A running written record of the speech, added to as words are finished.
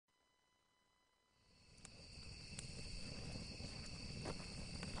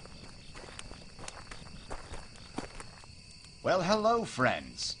Well, hello,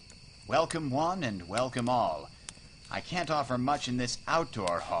 friends. Welcome one and welcome all. I can't offer much in this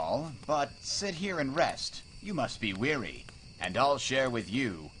outdoor hall, but sit here and rest. You must be weary, and I'll share with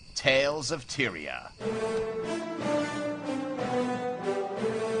you Tales of Tyria.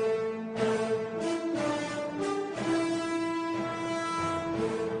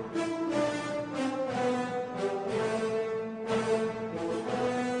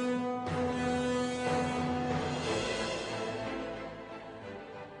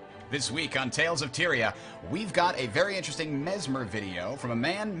 This week on Tales of Tyria, we've got a very interesting Mesmer video from a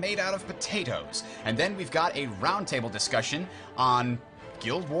man made out of potatoes. And then we've got a roundtable discussion on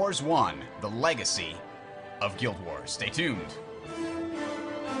Guild Wars 1, the legacy of Guild Wars. Stay tuned.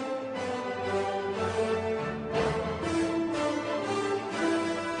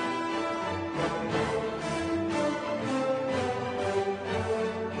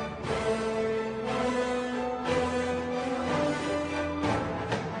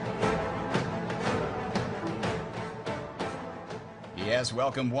 Yes,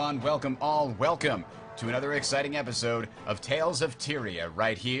 welcome one, welcome all, welcome to another exciting episode of Tales of Tyria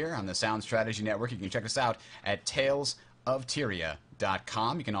right here on the Sound Strategy Network. You can check us out at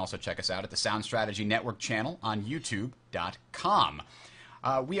talesoftyria.com. You can also check us out at the Sound Strategy Network channel on youtube.com.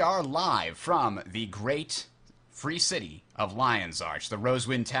 We are live from the great free city of Lion's Arch, the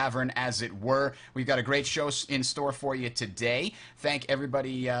Rosewind Tavern, as it were. We've got a great show in store for you today. Thank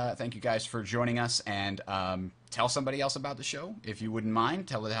everybody, thank you guys for joining us, and tell somebody else about the show, if you wouldn't mind.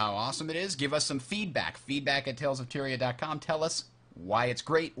 Tell it how awesome it is. Give us some feedback. Feedback at talesoftyria.com. Tell us why it's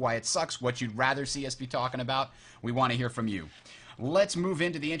great, why it sucks, what you'd rather see us be talking about. We want to hear from you. Let's move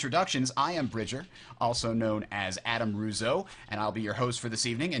into the introductions. I am Bridger, also known as Adam Russo, and I'll be your host for this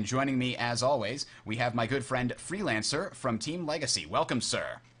evening. And joining me, as always, we have my good friend Freelancer from Team Legacy. Welcome,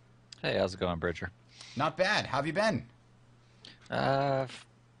 sir. Hey, how's it going, Bridger? Not bad. How have you been?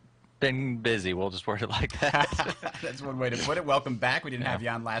 Been busy. We'll just word it like that. That's one way to put it. Welcome back. We didn't have you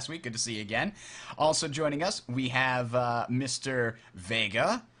on last week. Good to see you again. Also joining us, we have Mr.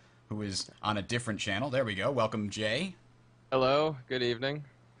 Vega, who is on a different channel. There we go. Welcome, Jay. Hello, good evening.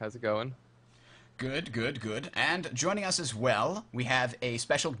 How's it going? Good, good, good. And joining us as well, we have a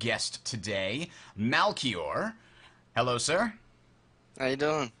special guest today, Malchior. Hello, sir. How you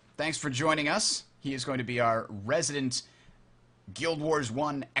doing? Thanks for joining us. He is going to be our resident Guild Wars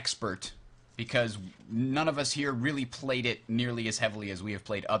 1 expert, because none of us here really played it nearly as heavily as we have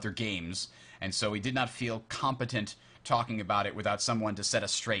played other games, and so we did not feel competent talking about it without someone to set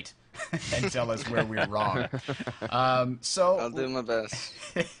us straight and tell us where we're wrong. So I'll do my best.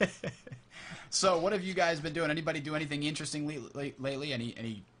 So what have you guys been doing? Anybody do anything interesting lately?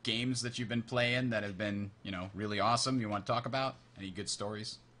 Any games that you've been playing that have been, you know, really awesome you want to talk about? Any good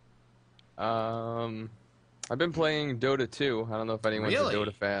stories? I've been playing Dota 2. I don't know if anyone's Really? a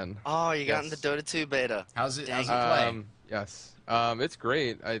Dota fan. Oh, you got into Dota 2 beta. How's it Dang. play? Yes. It's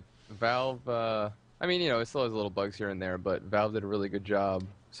great. Valve, I mean, you know, it still has little bugs here and there, but Valve did a really good job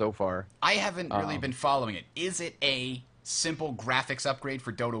so far. I haven't really been following it. Is it a simple graphics upgrade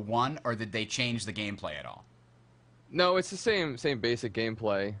for Dota 1, or did they change the gameplay at all? No, it's the same basic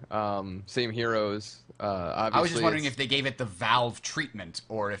gameplay, same heroes. Obviously, I was just wondering if they gave it the Valve treatment,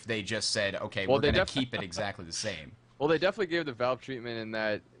 or if they just said, okay, Well, we're they going to keep it exactly the same. Well, they definitely gave the Valve treatment in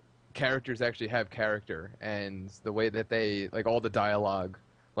that characters actually have character, and the way that they, like, all the dialogue,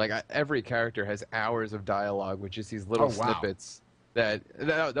 like, every character has hours of dialogue, which is these little snippets. That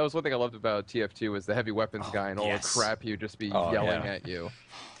was one thing I loved about TF2 was the heavy weapons guy and all the crap he would just be yelling at you.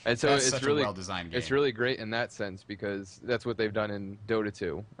 And so That's it's such really a well-designed game. It's really great in that sense, because that's what they've done in Dota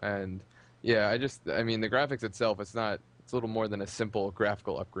 2. And yeah, I mean the graphics itself, it's a little more than a simple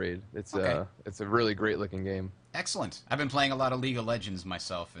graphical upgrade. It's a really great looking game. Excellent. I've been playing a lot of League of Legends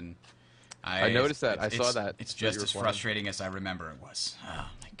myself, and I noticed that. I saw that. It's just as frustrating as I remember it was. Oh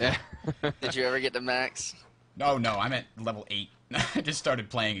my god. Did you ever get to max? No, I'm at level 8. I just started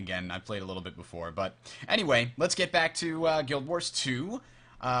playing again. I played a little bit before. But anyway, let's get back to Guild Wars 2.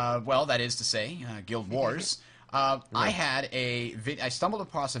 Well, that is to say, Guild Wars. I stumbled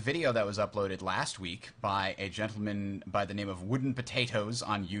across a video that was uploaded last week by a gentleman by the name of Wooden Potatoes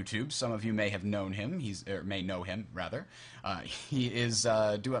on YouTube. Some of you may have known him. May know him, rather. He is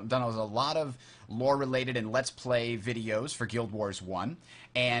done a lot of lore-related and Let's Play videos for Guild Wars 1.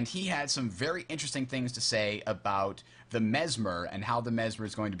 And he had some very interesting things to say about the Mesmer and how the Mesmer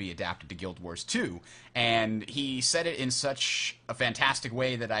is going to be adapted to Guild Wars 2. And he said it in such a fantastic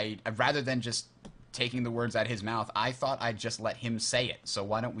way that rather than just taking the words out of his mouth, I thought I'd just let him say it. So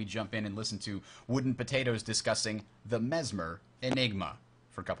why don't we jump in and listen to Wooden Potatoes discussing the Mesmer Enigma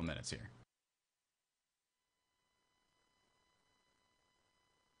for a couple minutes here.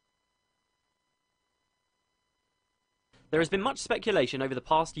 There has been much speculation over the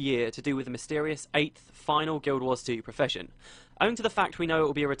past year to do with the mysterious 8th final Guild Wars 2 profession. Owing to the fact we know it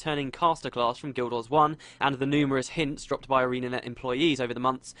will be a returning caster class from Guild Wars 1 and the numerous hints dropped by ArenaNet employees over the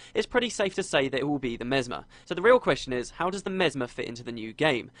months, it's pretty safe to say that it will be the Mesmer. So the real question is, how does the Mesmer fit into the new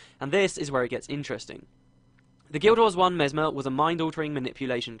game? And this is where it gets interesting. The Guild Wars 1 Mesmer was a mind-altering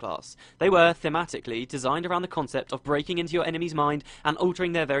manipulation class. They were, thematically, designed around the concept of breaking into your enemy's mind and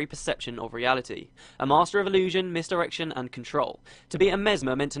altering their very perception of reality. A master of illusion, misdirection, and control. To be a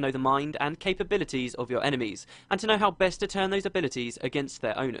Mesmer meant to know the mind and capabilities of your enemies, and to know how best to turn those abilities against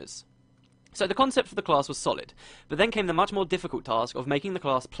their owners. So the concept for the class was solid, but then came the much more difficult task of making the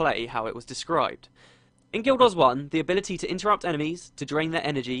class play how it was described. In Guild Wars 1, the ability to interrupt enemies, to drain their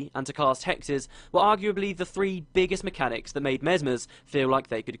energy, and to cast hexes were arguably the three biggest mechanics that made Mesmers feel like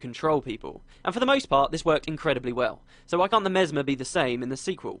they could control people. And for the most part, this worked incredibly well. So why can't the Mesmer be the same in the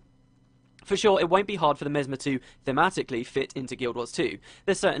sequel? For sure, it won't be hard for the Mesmer to thematically fit into Guild Wars 2.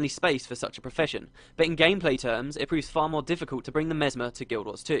 There's certainly space for such a profession. But in gameplay terms, it proves far more difficult to bring the Mesmer to Guild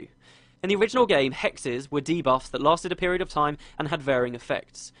Wars 2. In the original game, hexes were debuffs that lasted a period of time and had varying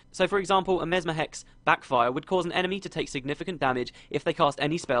effects. So for example, a Mesmer Hex backfire would cause an enemy to take significant damage if they cast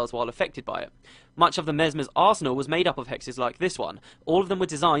any spells while affected by it. Much of the Mesmer's arsenal was made up of hexes like this one. All of them were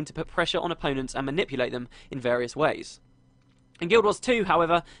designed to put pressure on opponents and manipulate them in various ways. In Guild Wars 2,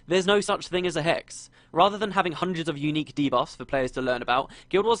 however, there's no such thing as a hex. Rather than having hundreds of unique debuffs for players to learn about,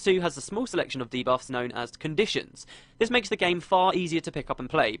 Guild Wars 2 has a small selection of debuffs known as conditions. This makes the game far easier to pick up and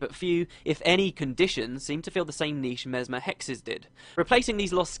play, but few, if any, conditions seem to fill the same niche Mesmer hexes did. Replacing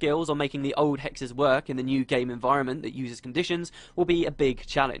these lost skills or making the old hexes work in the new game environment that uses conditions will be a big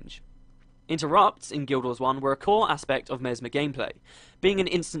challenge. Interrupts in Guild Wars 1 were a core aspect of Mesmer gameplay. Being an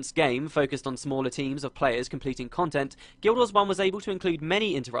instance game focused on smaller teams of players completing content, Guild Wars 1 was able to include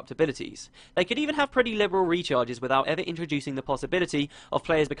many interrupt abilities. They could even have pretty liberal recharges without ever introducing the possibility of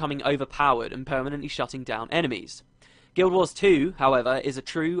players becoming overpowered and permanently shutting down enemies. Guild Wars 2, however, is a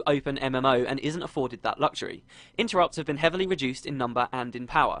true open MMO and isn't afforded that luxury. Interrupts have been heavily reduced in number and in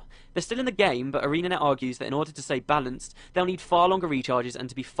power. They're still in the game, but ArenaNet argues that in order to stay balanced, they'll need far longer recharges and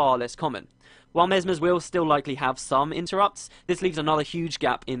to be far less common. While Mesmers will still likely have some interrupts, this leaves another huge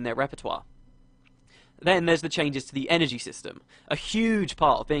gap in their repertoire. Then there's the changes to the energy system. A huge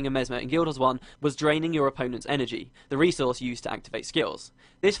part of being a Mesmer in Guild Wars 1 was draining your opponent's energy, the resource used to activate skills.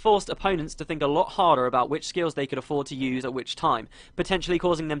 This forced opponents to think a lot harder about which skills they could afford to use at which time, potentially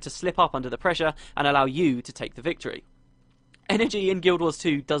causing them to slip up under the pressure and allow you to take the victory. Energy in Guild Wars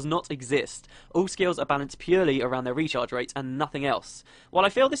 2 does not exist. All skills are balanced purely around their recharge rates and nothing else. While I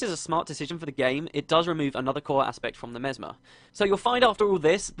feel this is a smart decision for the game, it does remove another core aspect from the Mesmer. So you'll find after all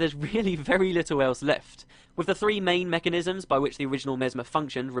this, there's really very little else left. With the three main mechanisms by which the original Mesmer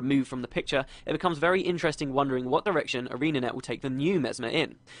functioned removed from the picture, it becomes very interesting wondering what direction ArenaNet will take the new Mesmer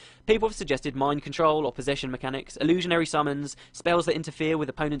in. People have suggested mind control or possession mechanics, illusionary summons, spells that interfere with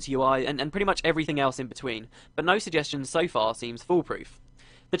opponents' UI, and pretty much everything else in between, but no suggestion so far seems foolproof.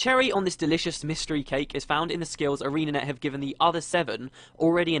 The cherry on this delicious mystery cake is found in the skills ArenaNet have given the other 7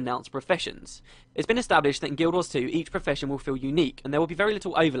 already announced professions. It's been established that in Guild Wars 2 each profession will feel unique and there will be very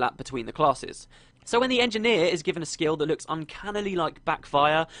little overlap between the classes. So when the engineer is given a skill that looks uncannily like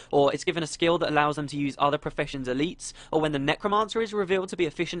backfire, or it's given a skill that allows them to use other professions' elites, or when the necromancer is revealed to be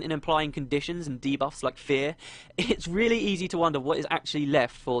efficient in applying conditions and debuffs like fear, it's really easy to wonder what is actually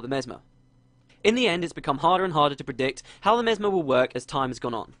left for the Mesmer. In the end, it's become harder and harder to predict how the Mesmer will work as time has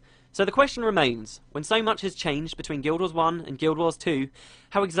gone on. So the question remains, when so much has changed between Guild Wars 1 and Guild Wars 2,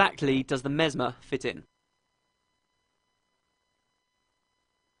 how exactly does the Mesmer fit in?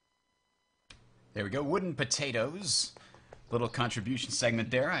 There we go, wooden potatoes. Little contribution segment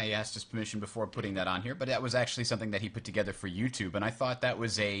there. I asked his permission before putting that on here, but that was actually something that he put together for YouTube, and I thought that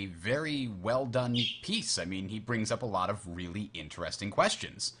was a very well done piece. I mean, he brings up a lot of really interesting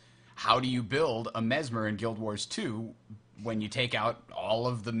questions. How do you build a Mesmer in Guild Wars 2 when you take out all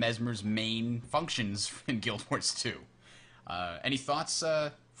of the Mesmer's main functions in Guild Wars 2? Any thoughts,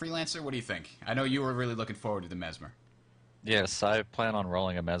 Freelancer? What do you think? I know you were really looking forward to the Mesmer. Yes, I plan on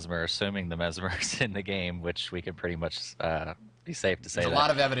rolling a Mesmer, assuming the Mesmer is in the game, which we can pretty much be safe to say. There's a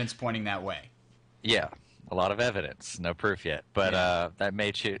lot of evidence pointing that way. Yeah, a lot of evidence. No proof yet, but yeah. That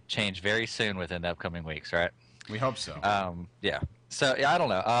may change very soon within the upcoming weeks, right? We hope so. Yeah. So, yeah, I don't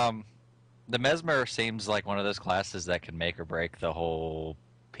know. The Mesmer seems like one of those classes that can make or break the whole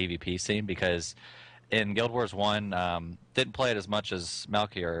PvP scene, because in Guild Wars 1, didn't play it as much as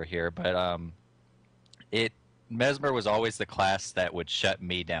Malkier here, but it Mesmer was always the class that would shut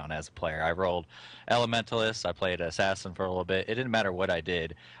me down as a player. I rolled Elementalist, I played Assassin for a little bit. It didn't matter what I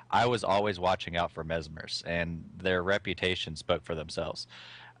did. I was always watching out for Mesmers, and their reputation spoke for themselves.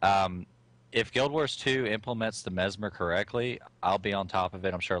 If Guild Wars 2 implements the Mesmer correctly, I'll be on top of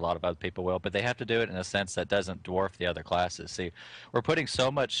it. I'm sure a lot of other people will, but they have to do it in a sense that doesn't dwarf the other classes. See, we're putting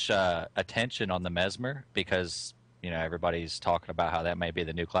so much attention on the Mesmer because, everybody's talking about how that may be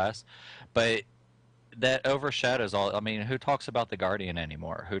the new class, but that overshadows all. I mean, who talks about the Guardian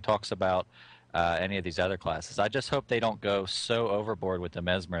anymore? Who talks about any of these other classes? I just hope they don't go so overboard with the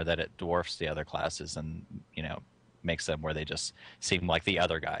Mesmer that it dwarfs the other classes and, makes them where they just seem like the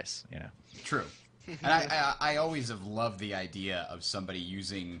other guys, True. And I always have loved the idea of somebody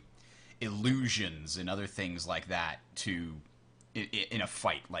using illusions and other things like that to in a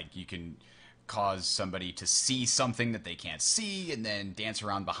fight. Like, you can cause somebody to see something that they can't see and then dance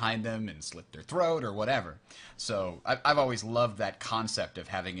around behind them and slit their throat or whatever. So I've always loved that concept of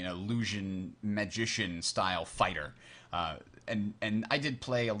having an illusion magician style fighter. And I did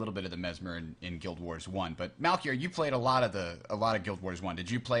play a little bit of the Mesmer in Guild Wars 1, but Malkier, you played a lot of Guild Wars 1.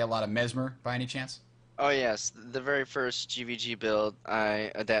 Did you play a lot of Mesmer by any chance? Oh yes, the very first GVG build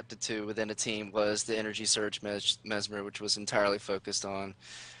I adapted to within a team was the Energy Surge Mesmer, which was entirely focused on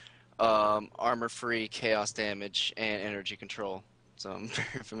armor-free chaos damage and energy control. So I'm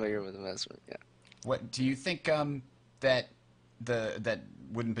very familiar with the Mesmer. Yeah. What do you think that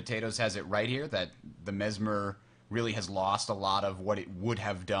Wooden Potatoes has it right here, that the Mesmer really has lost a lot of what it would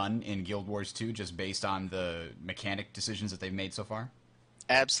have done in Guild Wars 2 just based on the mechanic decisions that they've made so far?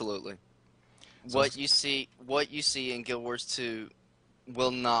 Absolutely. So what you see in Guild Wars 2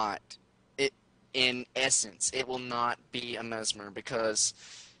 will not, in essence, it will not be a Mesmer, because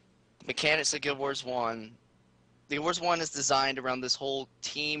mechanics of Guild Wars 1, Guild Wars 1 is designed around this whole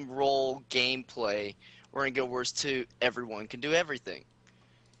team role gameplay, where in Guild Wars 2 everyone can do everything.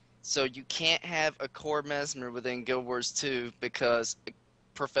 So you can't have a core Mesmer within Guild Wars 2 because a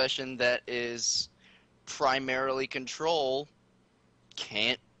profession that is primarily control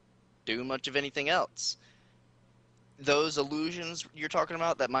can't do much of anything else. Those illusions you're talking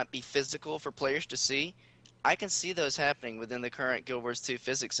about that might be physical for players to see, I can see those happening within the current Guild Wars 2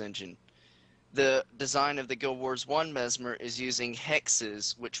 physics engine. The design of the Guild Wars 1 Mesmer is using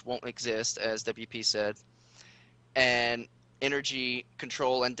hexes, which won't exist, as WP said, and energy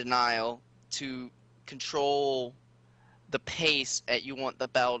control and denial to control the pace at you want the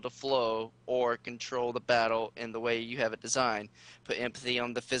battle to flow, or control the battle in the way you have it designed. Put empathy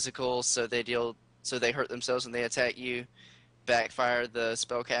on the physical so they hurt themselves when they attack you. Backfire the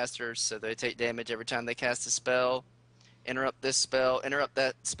spellcasters so they take damage every time they cast a spell. Interrupt this spell, interrupt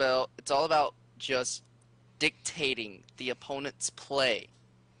that spell. It's all about just dictating the opponent's play.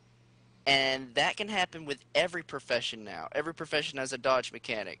 And that can happen with every profession now. Every profession has a dodge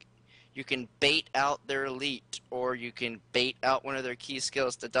mechanic. You can bait out their elite, or you can bait out one of their key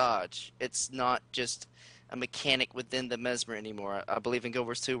skills to dodge. It's not just a mechanic within the Mesmer anymore. I believe in Guild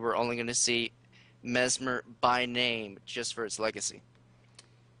Wars 2 we're only going to see Mesmer by name just for its legacy.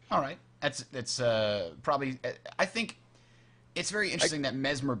 All right. It's probably... I think it's very interesting that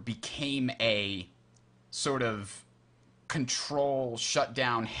Mesmer became a sort of control,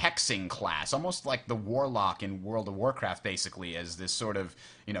 shutdown, hexing class, almost like the Warlock in World of Warcraft, basically, as this sort of,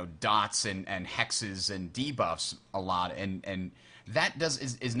 dots and hexes and debuffs a lot, and that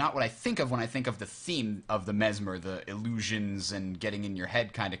is not what I think of when I think of the theme of the Mesmer, the illusions and getting in your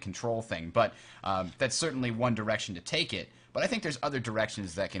head kind of control thing, but that's certainly one direction to take it, but I think there's other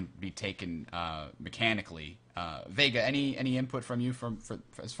directions that can be taken mechanically. Vega, any input from you for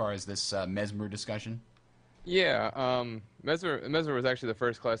as far as this Mesmer discussion? Yeah, Mesmer was actually the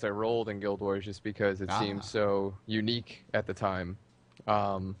first class I rolled in Guild Wars just because it seemed so unique at the time.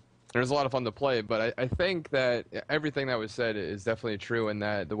 It was a lot of fun to play, but I think that everything that was said is definitely true, in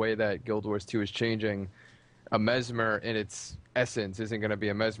that the way that Guild Wars 2 is changing, a Mesmer in its essence isn't going to be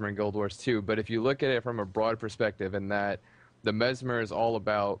a Mesmer in Guild Wars 2, but if you look at it from a broad perspective, in that the Mesmer is all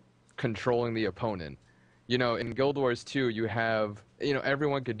about controlling the opponent. In Guild Wars 2 you have,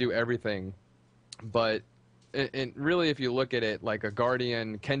 everyone could do everything, but and really, if you look at it, like, a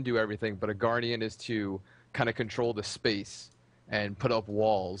Guardian can do everything, but a Guardian is to kind of control the space and put up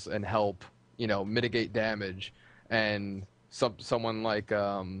walls and help, mitigate damage. And someone like,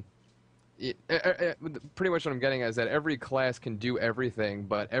 pretty much what I'm getting at is that every class can do everything,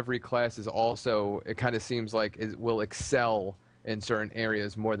 but every class is also, it kind of seems like it will excel in certain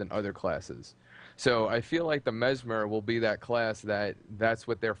areas more than other classes. So I feel like the Mesmer will be that class that's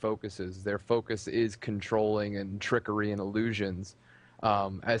what their focus is. Their focus is controlling and trickery and illusions.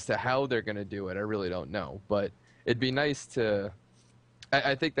 As to how they're going to do it, I really don't know. But it'd be nice to.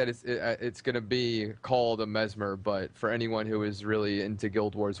 I think that it's going to be called a Mesmer, but for anyone who is really into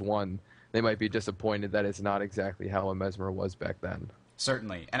Guild Wars 1, they might be disappointed that it's not exactly how a Mesmer was back then.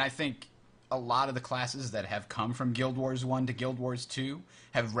 Certainly. And I think a lot of the classes that have come from Guild Wars 1 to Guild Wars 2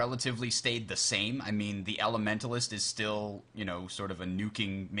 have relatively stayed the same. I mean, the Elementalist is still, sort of a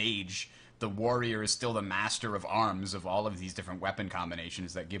nuking mage. The warrior is still the master of arms of all of these different weapon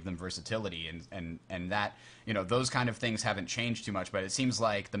combinations that give them versatility, and that, those kind of things haven't changed too much, but it seems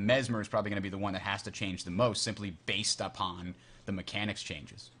like the Mesmer is probably going to be the one that has to change the most, simply based upon the mechanics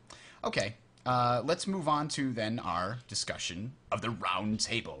changes. Okay, let's move on to then our discussion of the Round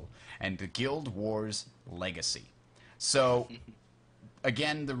Table and the Guild Wars Legacy. So,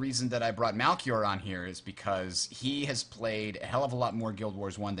 again, the reason that I brought Malchior on here is because he has played a hell of a lot more Guild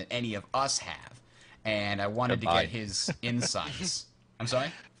Wars 1 than any of us have, and I wanted to get his insights. I'm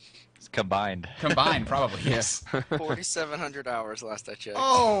sorry? It's combined. Combined, probably, yes. 4,700 hours last I checked.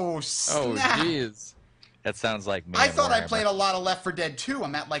 Oh, Oh, snap! jeez. That sounds like me. I and thought I Warhammer. played a lot of Left 4 Dead 2.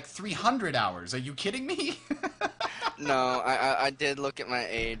 I'm at like 300 hours. Are you kidding me? No, I did look at my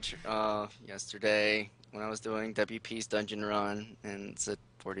age yesterday when I was doing WP's Dungeon Run, and it's at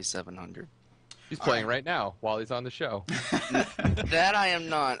 4,700. He's playing right now while he's on the show. That I am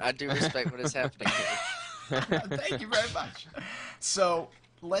not. I do respect what is happening here. Thank you very much. So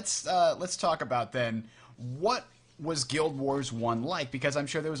let's talk about then what was Guild Wars 1 like, because I'm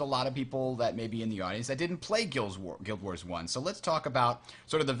sure there was a lot of people that may be in the audience that didn't play Guild Wars 1. So let's talk about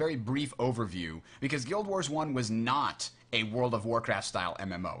sort of the very brief overview, because Guild Wars 1 was not a World of Warcraft style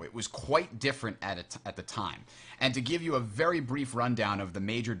MMO. It was quite different at the time. And to give you a very brief rundown of the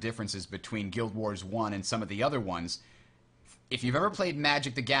major differences between Guild Wars 1 and some of the other ones, if you've ever played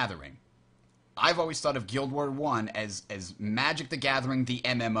Magic the Gathering, I've always thought of Guild Wars 1 as Magic the Gathering, the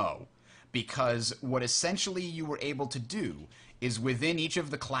MMO. Because what essentially you were able to do is within each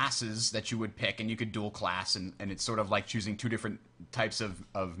of the classes that you would pick, and you could dual class, and it's sort of like choosing two different types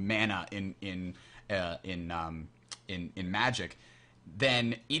of mana in Magic.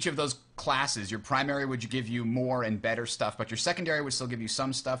 Then each of those classes, your primary would give you more and better stuff, but your secondary would still give you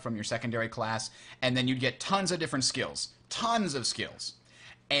some stuff from your secondary class, and then you'd get tons of different skills, tons of skills,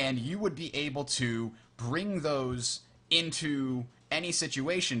 and you would be able to bring those into any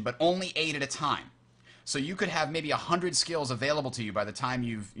situation, but only 8 at a time. So you could have maybe 100 skills available to you by the time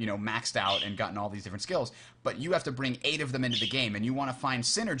you've maxed out and gotten all these different skills, but you have to bring 8 of them into the game, and you want to find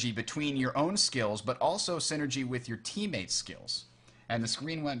synergy between your own skills, but also synergy with your teammates' skills. And the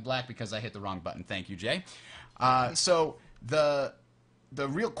screen went black because I hit the wrong button. Thank you, Jay. So the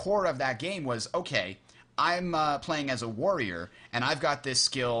real core of that game was, okay, I'm playing as a warrior, and I've got this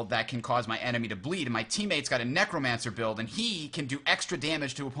skill that can cause my enemy to bleed, and my teammate's got a necromancer build, and he can do extra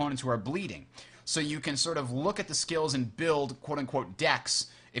damage to opponents who are bleeding. So you can sort of look at the skills and build quote-unquote decks,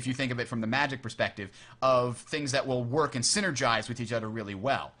 if you think of it from the Magic perspective, of things that will work and synergize with each other really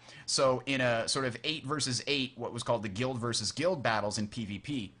well. So in a sort of 8 versus 8, what was called the guild versus guild battles in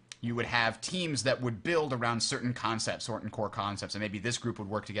PvP, you would have teams that would build around certain concepts, certain core concepts, and maybe this group would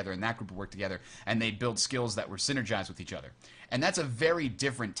work together and that group would work together, and they'd build skills that were synergized with each other. And that's a very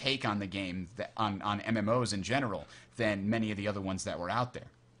different take on the game, on MMOs in general, than many of the other ones that were out there.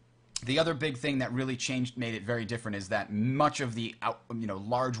 The other big thing that really made it very different is that much of the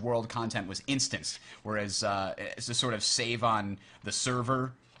large world content was instanced, whereas it's a sort of save on the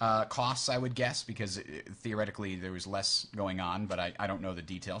server costs, I would guess, because theoretically there was less going on, but I don't know the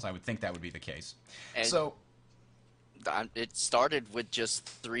details. I would think that would be the case. And so it started with just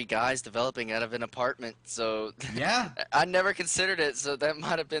 3 guys developing out of an apartment, so yeah, I never considered it, so that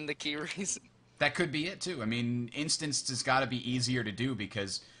might have been the key reason. that could be it too. I mean, instanced has got to be easier to do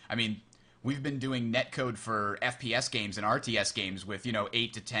because, I mean, we've been doing netcode for FPS games and RTS games with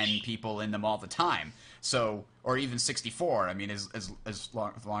 8 to 10 people in them all the time. So, or even 64. I mean, as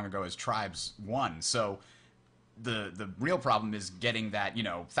long ago as Tribes 1. So, the real problem is getting that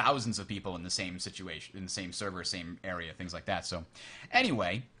thousands of people in the same situation, in the same server, same area, things like that. So,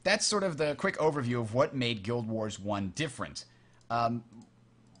 anyway, that's sort of the quick overview of what made Guild Wars 1 different.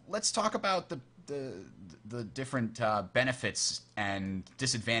 Let's talk about the different benefits and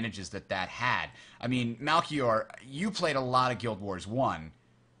disadvantages that had. I mean, Malchior, you played a lot of Guild Wars 1.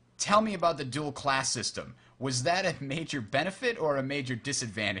 Tell me about the dual class system. Was that a major benefit or a major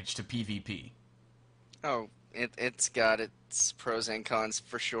disadvantage to PvP? Oh, it's got its pros and cons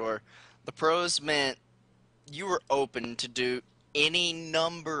for sure. The pros meant you were open to do any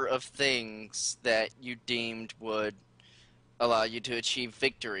number of things that you deemed would allow you to achieve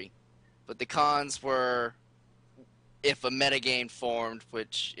victory. But the cons were if a metagame formed,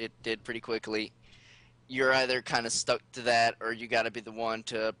 which it did pretty quickly, you're either kind of stuck to that, or you got to be the one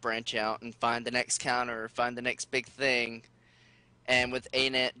to branch out and find the next counter, or find the next big thing. And with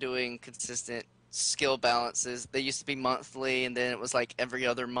ANET doing consistent skill balances, they used to be monthly, and then it was like every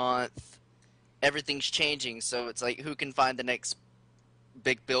other month. Everything's changing, so it's like who can find the next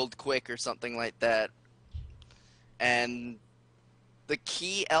big build quick or something like that. And the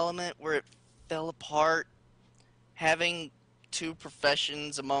key element where it fell apart, having 2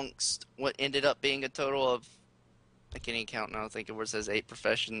 professions amongst what ended up being a total of, I can't even count now, I think it says 8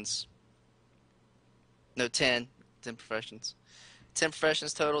 professions. No, 10 professions. 10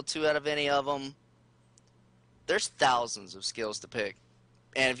 professions total, 2 out of any of them. There's thousands of skills to pick.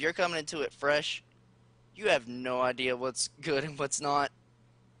 And if you're coming into it fresh, you have no idea what's good and what's not.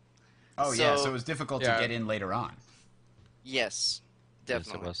 Oh, yeah, so it was difficult to get in later on. Yes,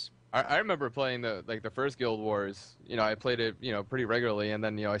 definitely. Yes, it was. I remember playing the first Guild Wars. I played it pretty regularly, and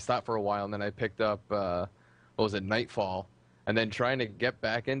then I stopped for a while, and then I picked up what was it, Nightfall, and then trying to get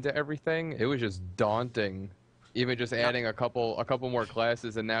back into everything, it was just daunting. Even just adding a couple more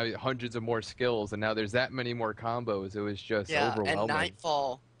classes, and now hundreds of more skills, and now there's that many more combos. It was just overwhelming.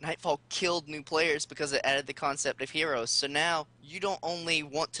 And Nightfall killed new players because it added the concept of heroes. So now you don't only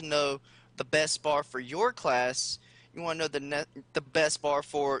want to know the best bar for your class, you want to know the best bar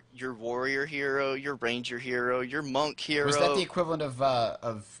for your warrior hero, your ranger hero, your monk hero. Was that the equivalent of that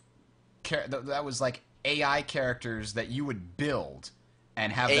was like AI characters that you would build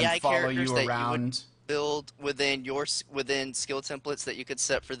and have them follow you around? Build within skill templates that you could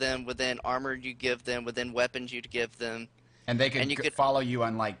set for them, within armor you give them, within weapons you'd give them, and they could follow you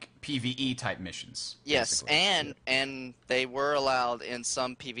on like PvE type missions. Yes, basically. and they were allowed in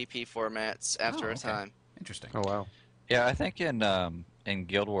some PvP formats after a time. Interesting. Oh wow. Yeah, I think in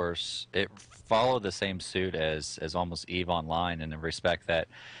Guild Wars it followed the same suit as almost EVE Online in the respect that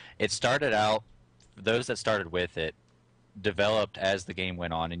it started out, those that started with it developed as the game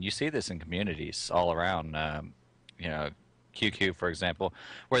went on, and you see this in communities all around. QQ, for example,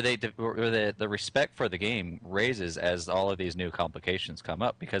 where the respect for the game raises as all of these new complications come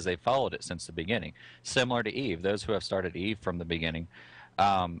up because they followed it since the beginning. Similar to EVE, those who have started EVE from the beginning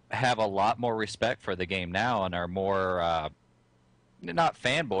have a lot more respect for the game now and are more not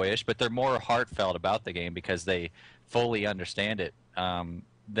fanboyish, but they're more heartfelt about the game because they fully understand it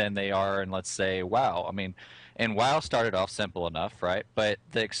than they are in, let's say, WoW. I mean, and WoW started off simple enough, right? But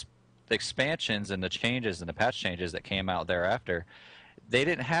the expansions and the changes and the patch changes that came out thereafter, they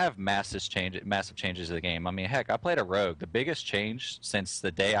didn't have massive changes to the game. I mean, heck, I played a rogue. The biggest change since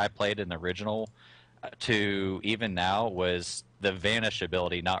the day I played in the original to even now was the vanish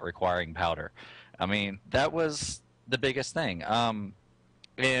ability not requiring powder. I mean, that was the biggest thing.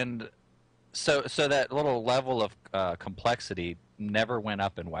 And so that little level of complexity never went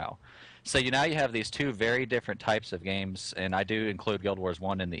up in WoW. So now you have these 2 very different types of games, and I do include Guild Wars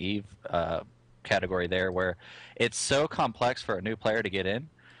 1 in the EVE category there, where it's so complex for a new player to get in,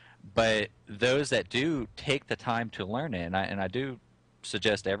 but those that do take the time to learn it, and I do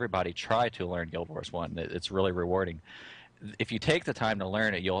suggest everybody try to learn Guild Wars 1. It's really rewarding. If you take the time to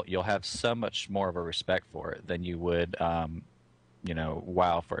learn it, you'll have so much more of a respect for it than you would,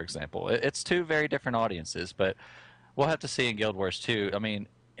 WoW, for example. It's 2 very different audiences, but we'll have to see in Guild Wars 2. I mean,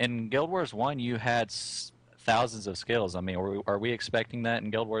 in Guild Wars 1, you had thousands of skills. I mean, are we expecting that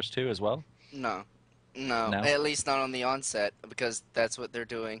in Guild Wars 2 as well? No. At least not on the onset, because that's what they're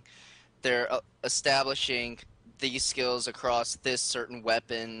doing. They're establishing these skills across this certain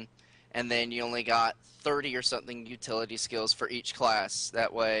weapon, and then you only got 30 or something utility skills for each class.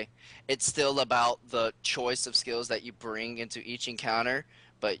 That way, it's still about the choice of skills that you bring into each encounter,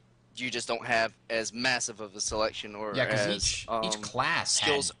 but you just don't have as massive of a selection, or each class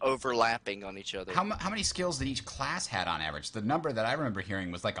skills overlapping on each other. How many skills did each class had on average? The number that I remember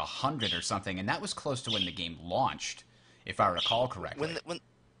hearing was like 100 or something, and that was close to when the game launched, if I recall correctly.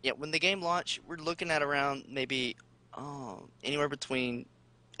 When the game launched, we're looking at around maybe anywhere between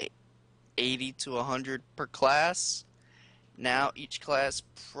 80 to 100 per class. Now each class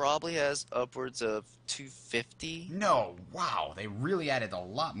probably has upwards of 250. No, wow, they really added a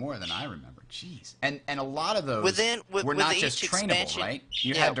lot more than I remember. Jeez, and a lot of those were not just trainable, right?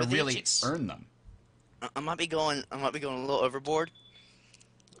 You had to really earn them. I might be going a little overboard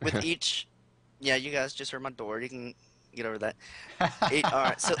with each. Yeah, you guys just heard my door. You can get over that. All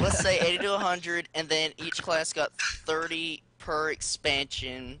right, so let's say 80 to 100, and then each class got 30 per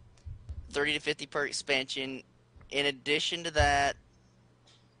expansion, 30 to 50 per expansion. In addition to that,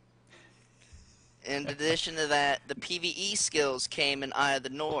 the PvE skills came in Eye of the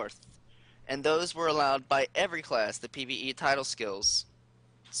North. and those were allowed by every class, the PvE title skills.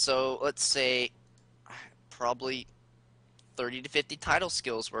 So let's say probably 30 to 50 title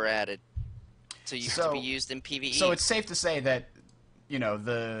skills were added to be used in PvE. So it's safe to say that, you know,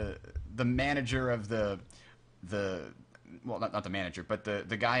 the manager of the well, not the manager, but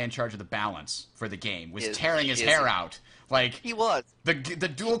the guy in charge of the balance for the game was tearing his hair out. Like, he was. The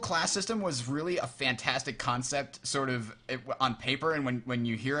dual class system was really a fantastic concept, sort of on paper, and when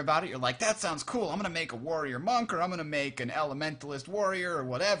you hear about it, you're like, that sounds cool. I'm gonna make a warrior monk, or I'm gonna make an elementalist warrior, or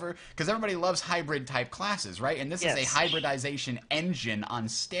whatever, because everybody loves hybrid type classes, right? And this is a hybridization engine on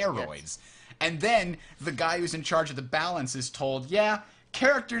steroids. Yes. And then the guy who's in charge of the balance is told, yeah,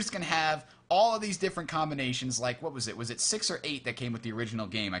 characters can have all of these different combinations. Like, what was it? Was it 6 or 8 that came with the original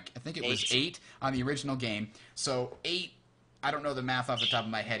game? I think it was 8 on the original game. So 8, I don't know the math off the top of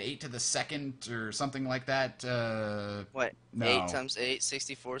my head, 8 to the second or something like that. What? No. 8 times 8,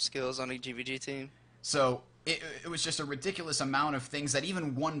 64 skills on a GVG team? So it was just a ridiculous amount of things that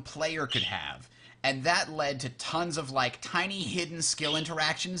even one player could have. And that led to tons of, like, tiny hidden skill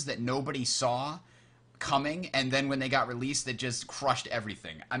interactions that nobody saw coming, and then when they got released, they just crushed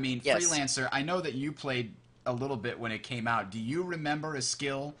everything. I mean, Freelancer, I know that you played a little bit when it came out. Do you remember a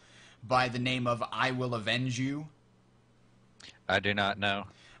skill by the name of I Will Avenge You? I do not know.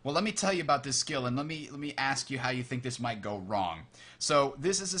 Well, let me tell you about this skill, and let me ask you how you think this might go wrong. So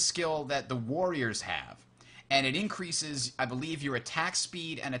this is a skill that the warriors have, and it increases, I believe, your attack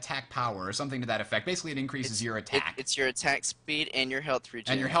speed and attack power, or something to that effect. Basically, it increases your attack. It's your attack speed and your health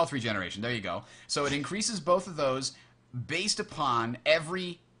regeneration. And your health regeneration. There you go. So it increases both of those based upon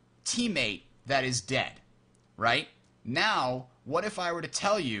every teammate that is dead, right? Now, what if I were to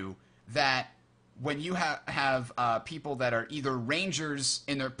tell you that when you have people that are either rangers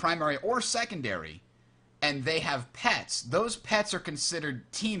in their primary or secondary, and they have pets, those pets are considered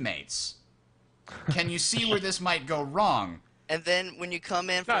teammates. Can you see where this might go wrong? And then when you come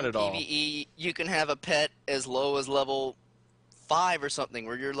in from PvE, you can have a pet as low as level 5 or something,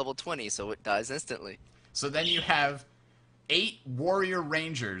 where you're level 20, so it dies instantly. So then you have 8 warrior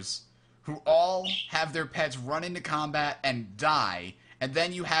rangers who all have their pets run into combat and die, and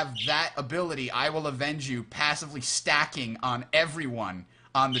then you have that ability, I Will Avenge You, passively stacking on everyone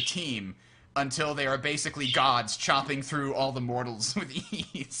on the team until they are basically gods chopping through all the mortals with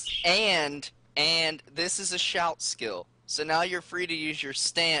ease. And this is a shout skill. So now you're free to use your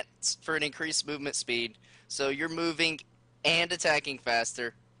stance for an increased movement speed. So you're moving and attacking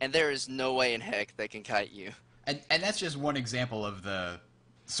faster, and there is no way in heck that can kite you. And that's just one example of the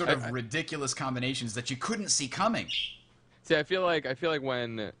sort of ridiculous combinations that you couldn't see coming. See, I feel like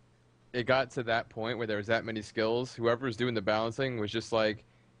when it got to that point where there was that many skills, whoever was doing the balancing was just like,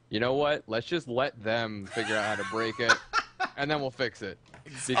 you know what? Let's just let them figure out how to break it, and then we'll fix it.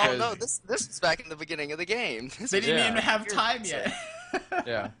 Because, oh no, this is back in the beginning of the game. They didn't even have time yet.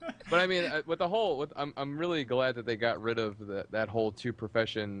 Yeah, but I mean, I'm really glad that they got rid of that whole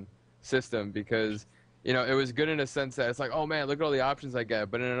 2-profession system, because, you know, it was good in a sense that it's like, oh man, look at all the options I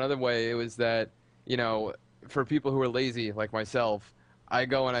get. But in another way, it was that, you know, for people who are lazy like myself, I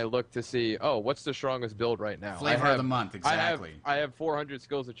go and I look to see, oh, what's the strongest build right now? Flavor of the month, exactly. I have 400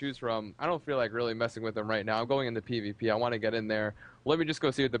 skills to choose from. I don't feel like really messing with them right now. I'm going into PvP. I want to get in there. Let me just go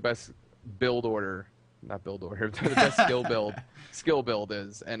see what the best build order, not build order, the best skill build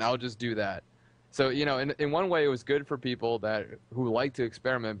is, and I'll just do that. So, you know, in one way it was good for people who like to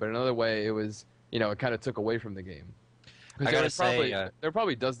experiment, but another way it was, you know, it kind of took away from the game. There are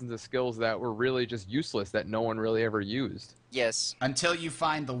probably dozens of skills that were really just useless that no one really ever used. Yes. Until you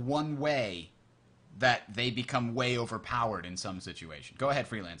find the one way that they become way overpowered in some situation. Go ahead,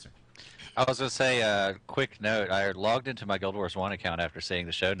 Freelancer. I was going to say a quick note. I logged into my Guild Wars 1 account after seeing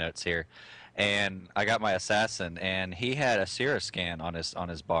the show notes here, and I got my assassin, and he had a Sierra scan on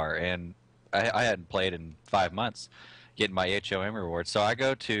his bar, and I hadn't played in 5 months, getting my HOM reward. So I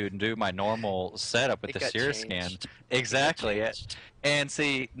go to do my normal setup with the Sierra scan. Exactly. And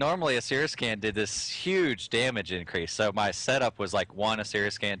see, normally a Sierra scan did this huge damage increase. So my setup was like 1 a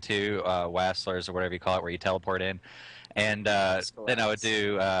Sierra scan, 2 Wasslers or whatever you call it, where you teleport in, and then I would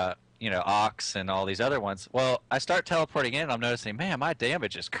do you know, Ox and all these other ones. Well, I start teleporting in, and I'm noticing, man, my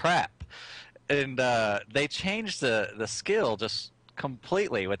damage is crap. And they changed the skill just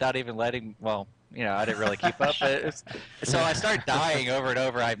completely without even letting, well, you know, I didn't really keep up. So I start dying over and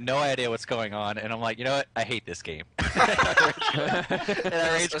over. I have no idea what's going on, and I'm like, you know what? I hate this game. And I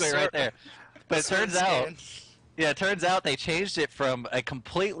rage quit right there. But it turns out they changed it from a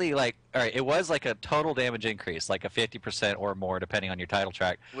completely, like, all right, it was like a total damage increase, like a 50% or more, depending on your title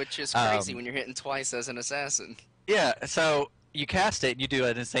track. Which is crazy when you're hitting twice as an assassin. Yeah, so you cast it and you do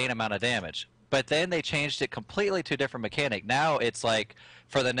an insane amount of damage. But then they changed it completely to a different mechanic. Now it's like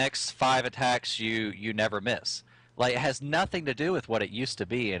for the next 5 attacks you never miss. Like it has nothing to do with what it used to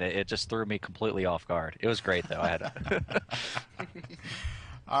be, and it just threw me completely off guard. It was great though. I had a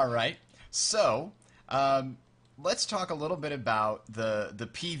All right. So, let's talk a little bit about the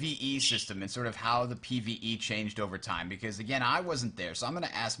PvE system and sort of how the PvE changed over time. Because again, I wasn't there, so I'm going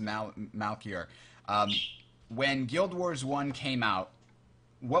to ask Malkier. When Guild Wars 1 came out,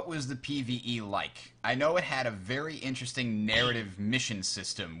 what was the PvE like? I know it had a very interesting narrative mission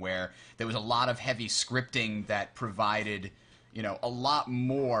system where there was a lot of heavy scripting that provided, you know, a lot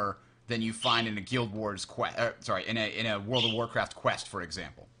more than you find in a Guild Wars quest. In a World of Warcraft quest, for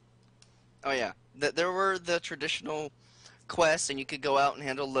example. Oh yeah, there were the traditional quests, and you could go out and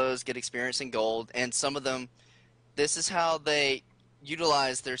handle those, get experience and gold, and some of them. This is how they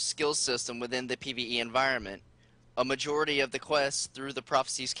utilize their skill system within the PvE environment. A majority of the quests through the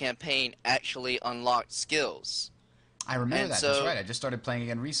Prophecies campaign actually unlocked skills. I remember And that. so, That's right. I just started playing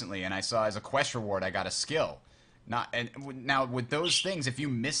again recently, and I saw as a quest reward I got a skill. Now with those things, if you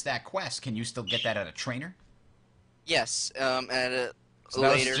miss that quest, can you still get that at a trainer? yes, at a So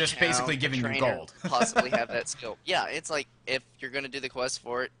that was later just town, basically the giving you trainer gold. possibly have that skill. Yeah, it's like if you're going to do the quest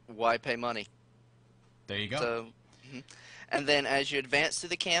for it, why pay money? There you go. So, and then as you advance through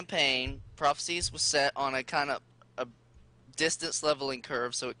the campaign, Prophecies was set on a kind of a distance leveling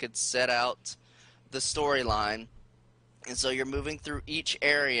curve, so it could set out the storyline. And so you're moving through each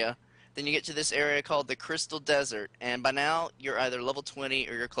area. Then you get to this area called the Crystal Desert, and by now you're either level 20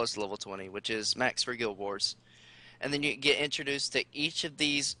 or you're close to level 20, which is max for Guild Wars. And then you get introduced to each of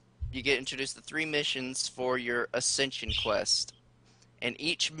these. You get introduced to 3 missions for your Ascension quest, and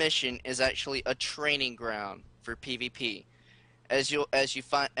each mission is actually a training ground for PvP. As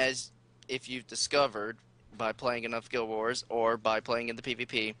if you've discovered by playing enough Guild Wars or by playing in the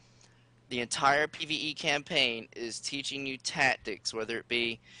PvP, the entire PvE campaign is teaching you tactics, whether it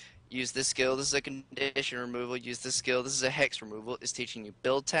be use this skill, this is a condition removal, use this skill, this is a hex removal. It's teaching you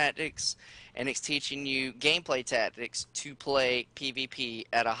build tactics, and it's teaching you gameplay tactics to play PvP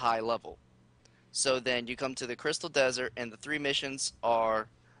at a high level. So then you come to the Crystal Desert, and the 3 missions are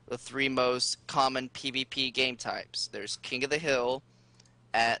the 3 most common PvP game types. There's King of the Hill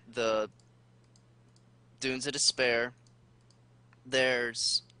at the Dunes of Despair.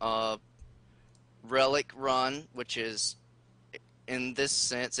 There's Relic Run, which is, in this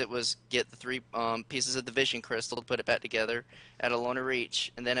sense, it was get the 3 pieces of the Vision Crystal, put it back together at Alona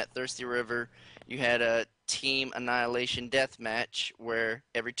Reach. And then at Thirsty River, you had a Team Annihilation Deathmatch, where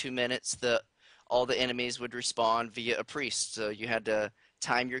every 2 minutes all the enemies would respawn via a priest. So you had to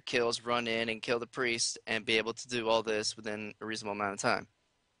time your kills, run in and kill the priest, and be able to do all this within a reasonable amount of time.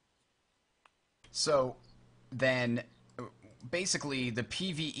 So then, basically, the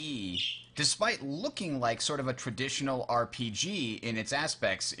PvE, despite looking like sort of a traditional RPG in its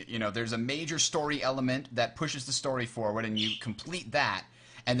aspects, you know, there's a major story element that pushes the story forward, and you complete that.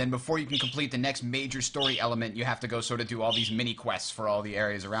 And then before you can complete the next major story element, you have to go sort of do all these mini quests for all the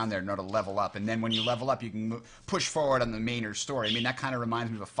areas around there in order to level up. And then when you level up, you can push forward on the main story. I mean, that kind of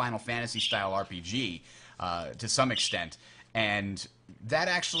reminds me of a Final Fantasy style RPG to some extent. And that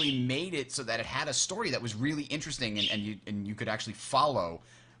actually made it so that it had a story that was really interesting and you could actually follow.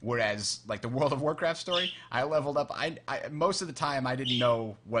 Whereas, like the World of Warcraft story, I leveled up. I most of the time I didn't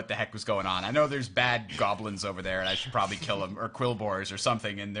know what the heck was going on. I know there's bad goblins over there, and I should probably kill them, or quillboars or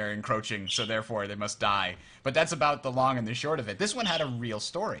something, and they're encroaching, so therefore they must die. But that's about the long and the short of it. This one had a real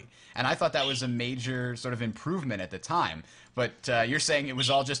story, and I thought that was a major sort of improvement at the time. But you're saying it was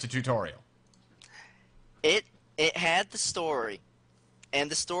all just a tutorial. It had the story,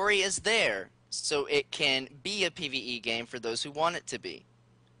 and the story is there, so it can be a PvE game for those who want it to be.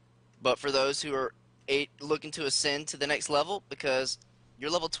 But for those who are looking to ascend to the next level, because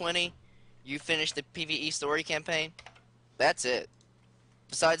you're level 20, you finished the PvE story campaign, that's it.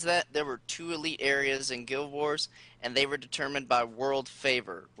 Besides that, there were 2 elite areas in Guild Wars, and they were determined by world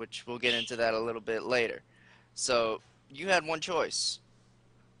favor, which we'll get into that a little bit later. So you had one choice: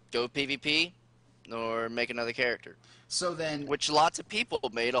 go PvP or make another character. So then, which lots of people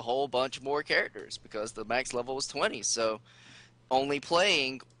made a whole bunch more characters because the max level was 20. So only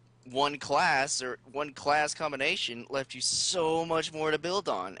playing one class or one class combination left you so much more to build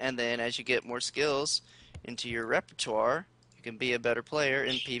on. And then as you get more skills into your repertoire, you can be a better player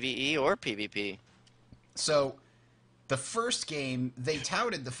in PvE or PvP. So the first game, they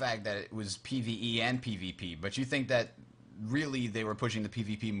touted the fact that it was PvE and PvP, but you think that really they were pushing the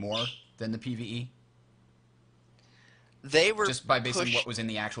PvP more than the PvE? They were just by basing what was in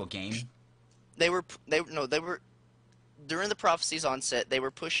the actual game. They were during the Prophecy's onset, they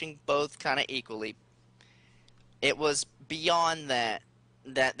were pushing both kind of equally. It was beyond that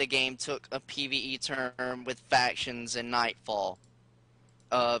the game took a PvE turn with factions and Nightfall.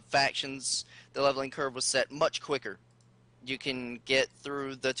 Factions, the leveling curve was set much quicker. You can get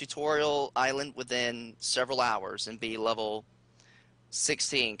through the tutorial island within several hours and be level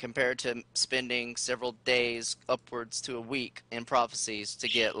 16 compared to spending several days upwards to a week in Prophecies to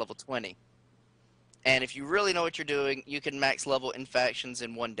get level 20. And if you really know what you're doing, you can max level in factions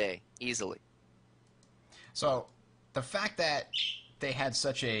in 1 day, easily. So, the fact that they had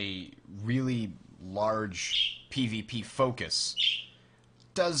such a really large PvP focus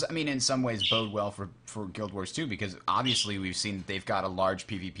does, I mean, in some ways bode well for Guild Wars 2, because obviously we've seen they've got a large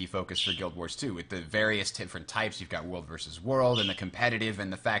PvP focus for Guild Wars 2 with the various different types. You've got world versus world and the competitive,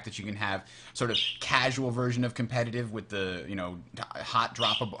 and the fact that you can have sort of casual version of competitive with the, you know, hot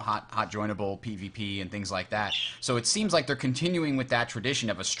joinable PvP and things like that. So it seems like they're continuing with that tradition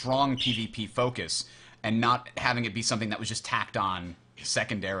of a strong PvP focus and not having it be something that was just tacked on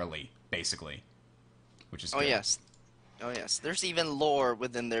secondarily, basically, which is good. Oh yes, there's even lore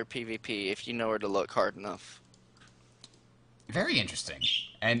within their PvP if you know where to look hard enough. Very interesting,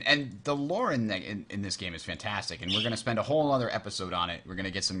 and the lore in this game is fantastic, and we're going to spend a whole other episode on it. We're going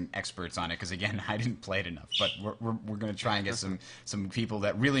to get some experts on it because, again, I didn't play it enough, but we're going to try and get some people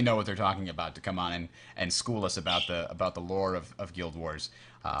that really know what they're talking about to come on and school us about the lore of Guild Wars.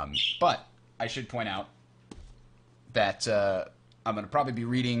 But I should point out that I'm going to probably be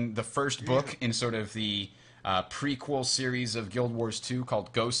reading the first book in sort of the prequel series of Guild Wars 2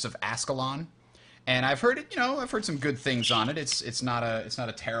 called Ghosts of Ascalon, and I've heard it. I've heard some good things on it. It's not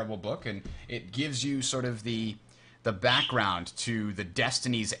a terrible book, and it gives you sort of the background to the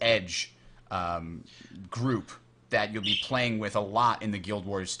Destiny's Edge group that you'll be playing with a lot in the Guild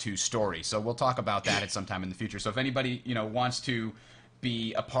Wars 2 story. So we'll talk about that at some time in the future. So if anybody wants to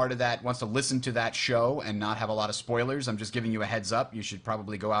be a part of that, wants to listen to that show and not have a lot of spoilers, I'm just giving you a heads up. You should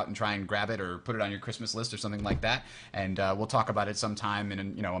probably go out and try and grab it or put it on your Christmas list or something like that. And we'll talk about it sometime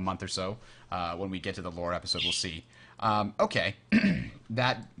in a month or so when we get to the lore episode. We'll see. Okay,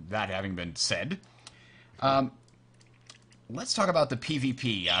 that having been said, let's talk about the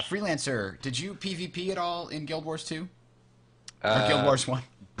PvP. Freelancer, did you PvP at all in Guild Wars 2 or Guild Wars 1?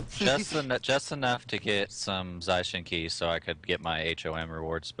 Just enough to get some Zaishin keys so I could get my HOM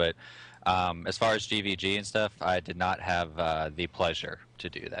rewards. But as far as GVG and stuff, I did not have the pleasure to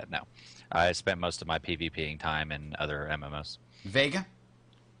do that, no. I spent most of my PvPing time in other MMOs. Vega?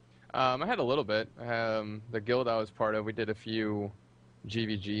 I had a little bit. The guild I was part of, we did a few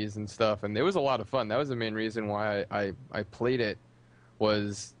GVGs and stuff, and it was a lot of fun. That was the main reason why I played it.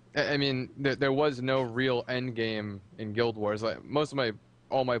 Was, I mean, there was no real end game in Guild Wars. Like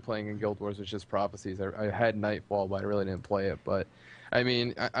all my playing in Guild Wars was just Prophecies. I had Nightfall, but I really didn't play it. But I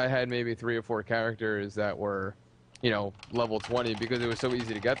mean, I had maybe 3 or 4 characters that were, level 20 because it was so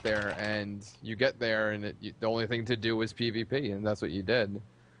easy to get there. And you get there, and the only thing to do was PvP, and that's what you did.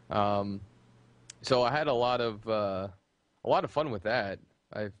 So I had a lot of fun with that.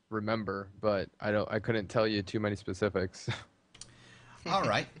 I remember, but I couldn't tell you too many specifics. All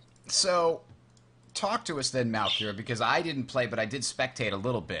right, so talk to us then, Malkira, because I didn't play, but I did spectate a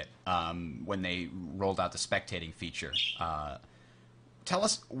little bit when they rolled out the spectating feature. Tell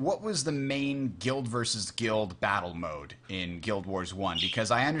us, what was the main guild versus guild battle mode in Guild Wars 1? Because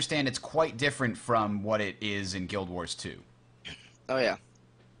I understand it's quite different from what it is in Guild Wars 2. Oh, yeah.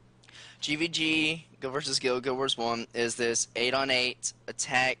 GVG, Guild versus Guild Wars 1, is this 8-on-8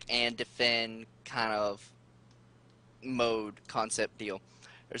 attack and defend kind of mode concept deal.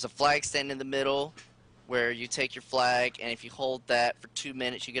 There's a flag stand in the middle where you take your flag, and if you hold that for 2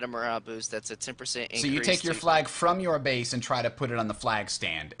 minutes, you get a morale boost. That's a 10% increase. So you take your flag from your base and try to put it on the flag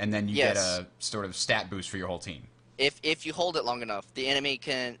stand, and then you get a sort of stat boost for your whole team. If you hold it long enough, the enemy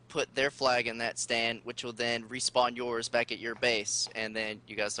can put their flag in that stand, which will then respawn yours back at your base, and then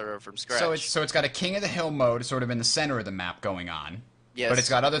you guys start over from scratch. So it's got a King of the Hill mode sort of in the center of the map going on. Yes. But it's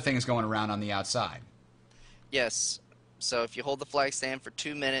got other things going around on the outside. Yes. So if you hold the flag stand for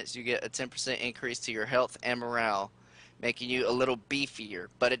 2 minutes, you get a 10% increase to your health and morale, making you a little beefier.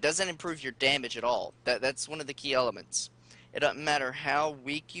 But it doesn't improve your damage at all. That's one of the key elements. It doesn't matter how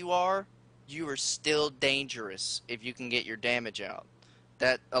weak you are still dangerous if you can get your damage out.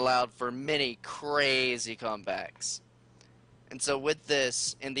 That allowed for many crazy comebacks. And so with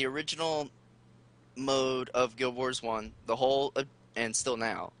this, in the original mode of Guild Wars 1, and still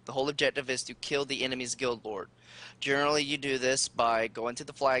now, the whole objective is to kill the enemy's guild lord. Generally, you do this by going to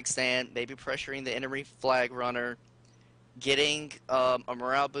the flag stand, maybe pressuring the enemy flag runner, getting a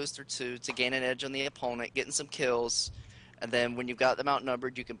morale boost or 2 to gain an edge on the opponent, getting some kills, And then when you've got them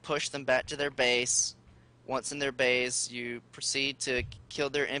outnumbered, you can push them back to their base. Once in their base, you proceed to kill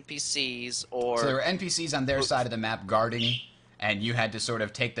their NPCs or... So there were NPCs on their side of the map guarding, and you had to sort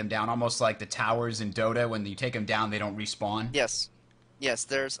of take them down, almost like the towers in Dota. When you take them down, they don't respawn? Yes. Yes,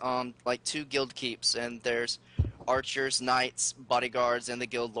 there's like 2 guild keeps, and there's archers, knights, bodyguards, and the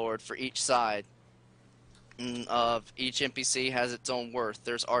guild lord for each side. Of each NPC has its own worth.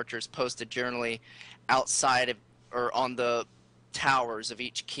 There's archers posted generally outside of, or on the towers of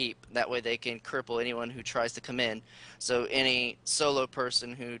each keep. That way they can cripple anyone who tries to come in. So any solo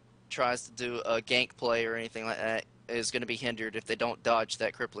person who tries to do a gank play or anything like that is going to be hindered if they don't dodge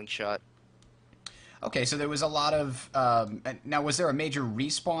that crippling shot. Okay, so there was a lot of... now, was there a major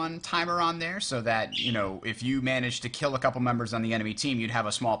respawn timer on there so that, you know, if you managed to kill a couple members on the enemy team, you'd have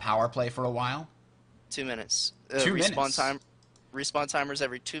a small power play for a while? 2 minutes. 2 minutes? Respawn timers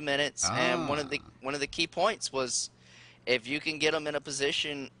every 2 minutes, and one of the key points was if you can get them in a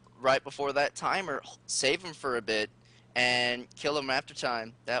position right before that timer, save them for a bit, and kill them after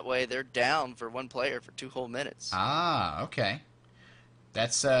time. That way they're down for one player for 2 whole minutes. Ah, okay.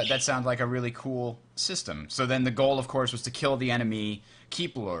 That sounds like a really cool system. So then the goal, of course, was to kill the enemy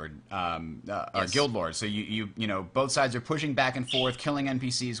keep lord or guild lord. So you know, both sides are pushing back and forth, killing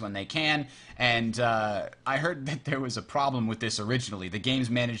NPCs when they can. And I heard that there was a problem with this originally. The games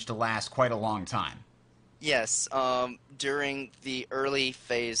managed to last quite a long time. Yes, during the early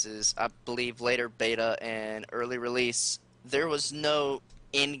phases, I believe later beta and early release, there was no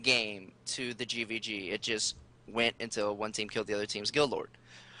end game to the GVG. It just went until one team killed the other team's guild lord.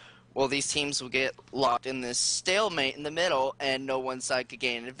 Well, these teams would get locked in this stalemate in the middle, and no one side could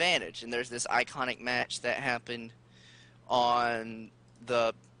gain an advantage. And there's this iconic match that happened on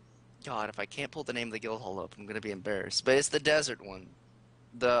the... God, if I can't pull the name of the guild hall up, I'm going to be embarrassed. But it's the desert one.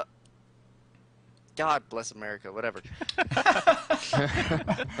 The... God bless America, whatever.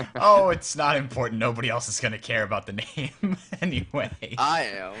 Oh, it's not important. Nobody else is going to care about the name anyway. I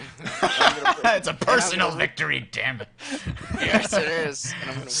am. It's a personal victory, damn it. Yes, it is. And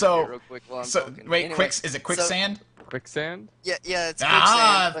I'm going to So- it real quick while I'm talking. Wait, Anyway, is it quicksand? Quicksand? Yeah, it's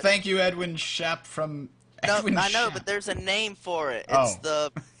Ah, quicksand. thank you, Edwin Shep from... No, Edwin I know, Shep. but there's a name for it. Oh. It's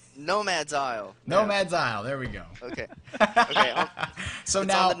the Nomad's Isle. Nomad's Isle, there we go. Okay. Okay. So It's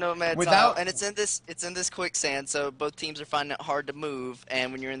now, on the Nomad's without... Isle, and it's in this quicksand. So both teams are finding it hard to move,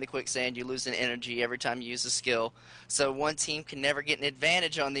 and when you're in the quicksand, you lose an energy every time you use a skill. So one team can never get an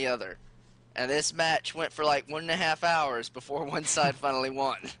advantage on the other. And this match went for like 1.5 hours before one side finally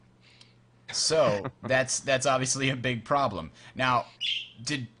won. So that's obviously a big problem. Now,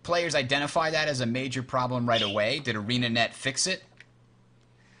 did players identify that as a major problem right away? Did ArenaNet fix it?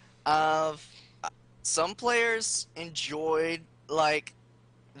 Some players enjoyed like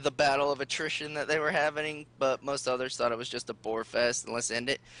the battle of attrition that they were having, but most others thought it was just a bore fest and let's end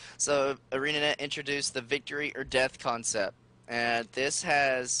it. So ArenaNet introduced the victory or death concept, and this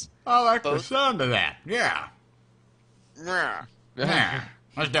has I like the both- sound of that. Yeah. yeah, Yeah.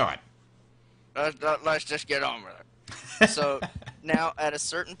 Let's do it. let's just get on with it. So now at a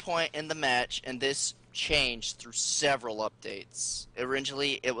certain point in the match, and this changed through several updates.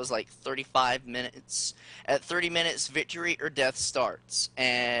 Originally it was like 35 minutes. At 30 minutes, victory or death starts,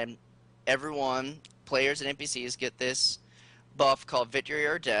 and everyone, players and NPCs, get this buff called victory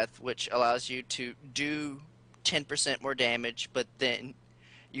or death, which allows you to do 10% more damage, but then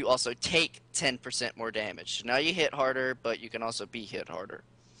you also take 10% more damage. So now you hit harder, but you can also be hit harder.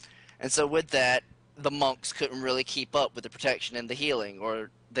 And so with that, the monks couldn't really keep up with the protection and the healing,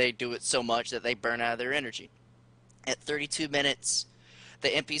 or they do it so much that they burn out of their energy. At 32 minutes, the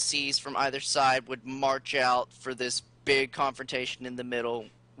NPCs from either side would march out for this big confrontation in the middle.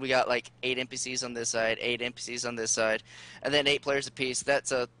 We got like 8 NPCs on this side, 8 NPCs on this side, and then 8 players apiece.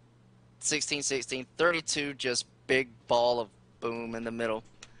 That's a 16-16, 32, just big ball of boom in the middle.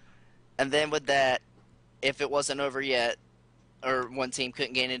 And then with that, if it wasn't over yet, or one team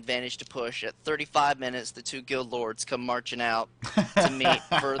couldn't gain an advantage to push, at 35 minutes, the 2 guild lords come marching out to meet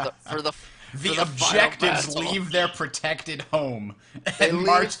for the The final objectives battle. leave their protected home They and leave-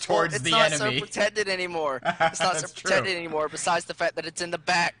 march well, towards it's the not enemy. so protected anymore. It's not so That's true. protected anymore. Besides the fact that it's in the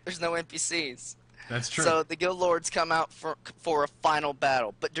back, there's no NPCs. That's true. So the guild lords come out for a final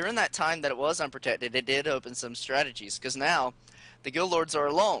battle. But during that time that it was unprotected, it did open some strategies, because now the guild lords are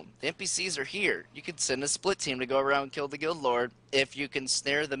alone. The NPCs are here. You could send a split team to go around and kill the guild lord if you can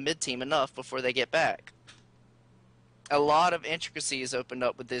snare the mid team enough before they get back. A lot of intricacies opened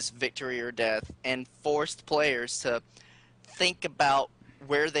up with this victory or death, and forced players to think about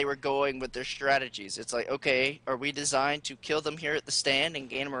where they were going with their strategies. It's like, okay, are we designed to kill them here at the stand and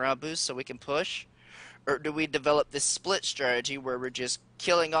gain a morale boost so we can push? Or do we develop this split strategy where we're just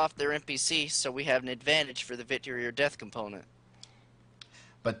killing off their NPC so we have an advantage for the victory or death component?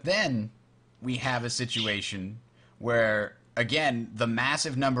 But then we have a situation where, again, the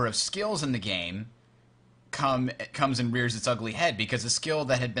massive number of skills in the game comes and rears its ugly head, because a skill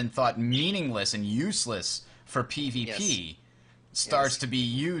that had been thought meaningless and useless for PvP starts to be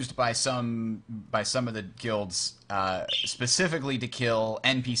used by some of the guilds specifically to kill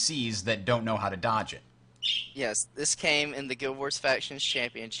NPCs that don't know how to dodge it. Yes, this came in the Guild Wars Factions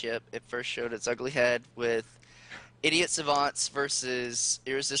Championship. It first showed its ugly head with Idiot Savants versus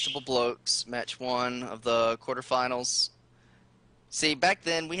Irresistible Blokes, match 1 of the quarterfinals. See, back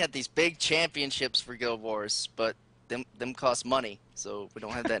then we had these big championships for Guild Wars, but them cost money, so we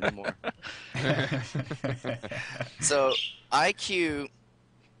don't have that anymore. So IQ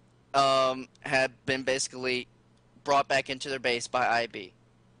had been basically brought back into their base by IB,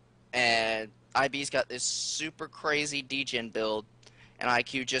 and IB's got this super crazy degen build, and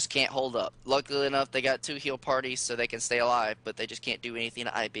IQ just can't hold up. Luckily enough, they got 2 heal parties so they can stay alive, but they just can't do anything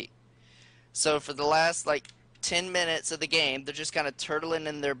to IB. So for the last, 10 minutes of the game, they're just kind of turtling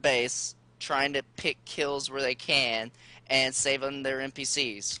in their base, trying to pick kills where they can, and saving their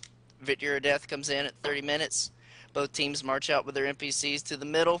NPCs. Victory or Death comes in at 30 minutes. Both teams march out with their NPCs to the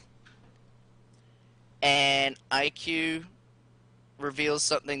middle, and IQ reveals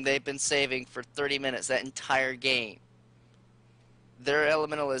something they've been saving for 30 minutes, that entire game. Their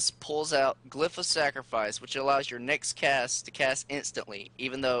Elementalist pulls out Glyph of Sacrifice, which allows your next cast to cast instantly,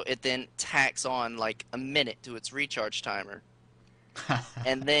 even though it then tacks on a minute to its recharge timer.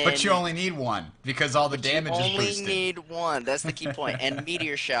 And then, but you only need one, because all the damage is boosted. You only need one. That's the key point. And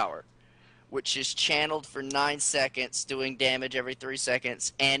Meteor Shower, which is channeled for 9 seconds, doing damage every 3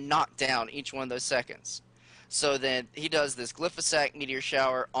 seconds, and knocked down each one of those seconds. So then he does this Glyphosac Meteor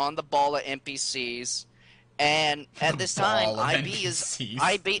Shower on the ball of NPCs, and at this time,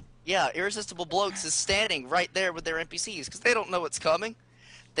 Irresistible Blokes is standing right there with their NPCs, because they don't know what's coming.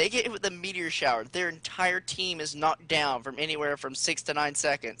 They get hit with the Meteor Shower. Their entire team is knocked down from anywhere from 6 to 9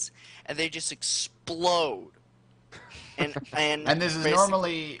 seconds, and they just explode. And this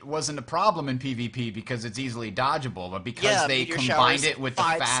normally wasn't a problem in PvP because it's easily dodgeable, but because they combined it with the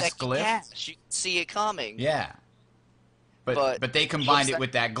fast glyph, you can see it coming. Yeah, but they combined it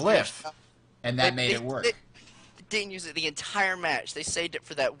with that glyph, and that made it work. They didn't use it the entire match. They saved it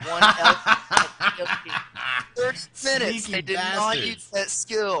for that one 30 minutes. Sneaky they did not use that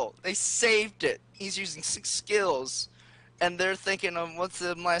skill. They saved it. He's using 6 skills, and they're thinking, what's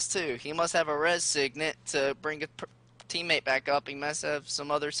the last 2? He must have a res signet to bring a teammate back up. He must have some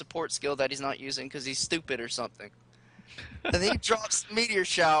other support skill that he's not using because he's stupid or something. And then he drops Meteor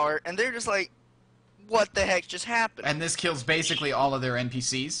Shower, and they're just like, what the heck just happened? And this kills basically all of their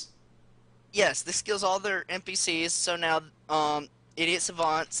NPCs? Yes, this kills all their NPCs, so now Idiot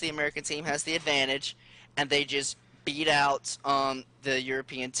Savants, the American team, has the advantage, and they just beat out the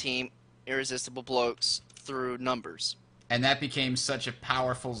European team, Irresistible Blokes, through numbers. And that became such a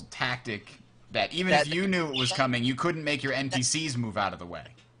powerful tactic that even if you knew it was coming, you couldn't make your NPCs move out of the way.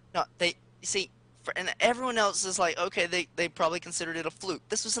 No, and everyone else is like, okay, they probably considered it a fluke.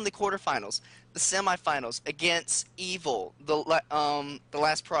 This was in the quarterfinals, the semifinals against Evil, the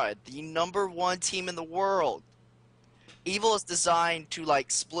Last Pride, the #1 team in the world. Evil is designed to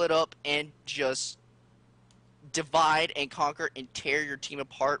split up and just divide and conquer and tear your team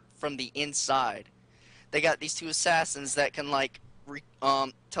apart from the inside. They got these 2 assassins that can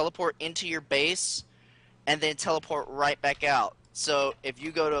teleport into your base and then teleport right back out. So if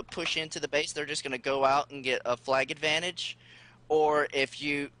you go to push into the base, they're just going to go out and get a flag advantage. Or if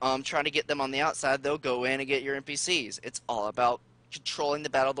you try to get them on the outside, they'll go in and get your NPCs. It's all about controlling the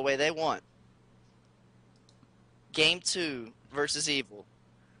battle the way they want. Game 2 versus Evil.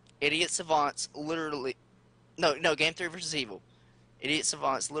 Idiot Savants literally... No, Game 3 versus Evil. Idiot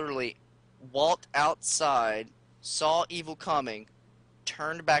Savants literally walked outside, saw Evil coming,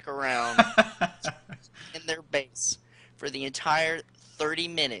 turned back around in their base for the entire 30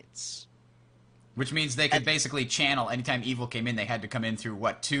 minutes. Which means they could basically channel anytime Evil came in. They had to come in through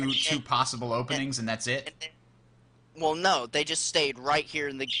what, two possible openings, and that's it. Well, no, they just stayed right here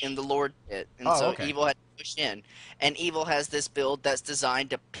in the Lord pit, and Evil had to push in. And Evil has this build that's designed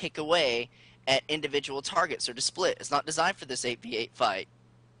to pick away at individual targets or to split. It's not designed for this 8v8 fight.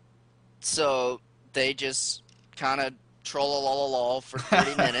 So they just kind of troll for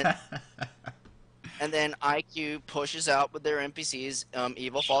 30 minutes. And then IQ pushes out with their NPCs.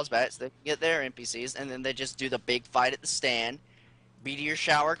 Evil falls back so they can get their NPCs. And then they just do the big fight at the stand. Meteor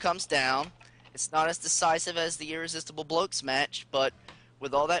Shower comes down. It's not as decisive as the Irresistible Blokes match, but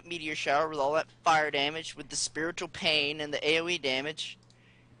with all that meteor shower, with all that fire damage, with the spiritual pain and the AoE damage,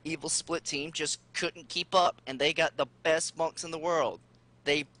 Evil split team just couldn't keep up, and they got the best monks in the world.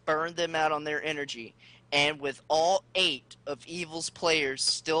 They burned them out on their energy, and with all 8 of Evil's players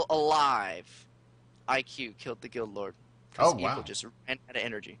still alive, IQ killed the Guild Lord. Oh, Evil wow. just ran out of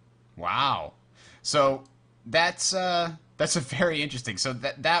energy. Wow. So that's a very interesting. So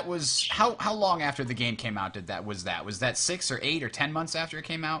that was how long after the game came out was that 6 or 8 or 10 months after it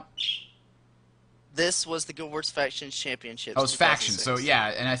came out? This was the Guild Wars Factions Championships. Oh, it was Factions. 2006. So yeah,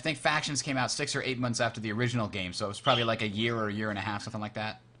 and I think Factions came out 6 or 8 months after the original game. So it was probably like a year or a year and a half, something like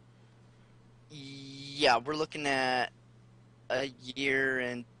that. Yeah, we're looking at a year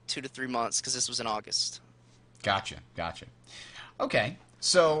and 2 to 3 months because this was in August. Gotcha. Okay,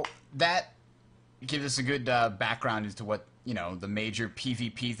 so that gives us a good background into what, the major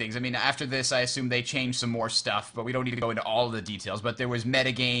PvP things. I mean, after this, I assume they changed some more stuff, but we don't need to go into all of the details. But there was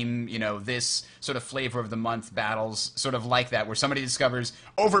metagame, this sort of flavor of the month battles, sort of like that, where somebody discovers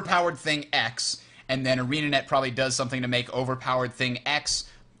overpowered thing X, and then ArenaNet probably does something to make overpowered thing X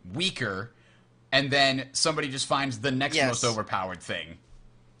weaker, and then somebody just finds the next most overpowered thing.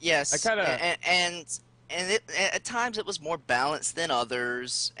 Yes, I kinda... and at times it was more balanced than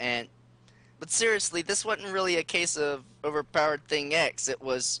others, but seriously, this wasn't really a case of overpowered thing X. It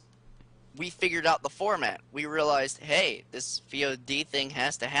was, we figured out the format. We realized, hey, this VOD thing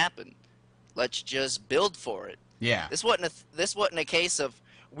has to happen. Let's just build for it. Yeah. This wasn't a case of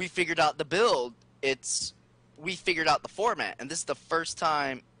we figured out the build. It's we figured out the format, and this is the first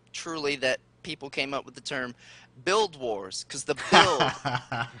time truly that people came up with the term build wars, because the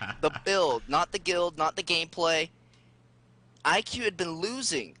build, not the guild, not the gameplay. IQ had been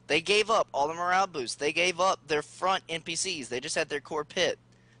losing. They gave up all the morale boosts. They gave up their front NPCs. They just had their core pit.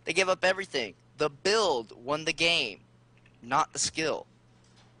 They gave up everything. The build won the game, not the skill.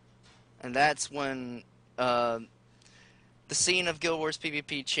 And that's when the scene of Guild Wars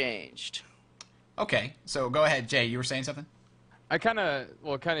PvP changed. Okay, so go ahead, Jay. You were saying something? I kind of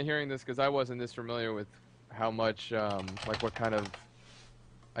hearing this because I wasn't this familiar with how much, like what kind of,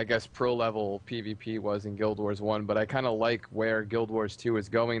 I guess, pro-level PvP was in Guild Wars 1, but I kind of like where Guild Wars 2 is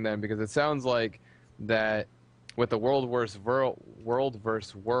going then, because it sounds like that with the world versus world,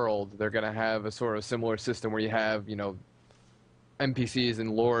 they're going to have a sort of similar system where you have, NPCs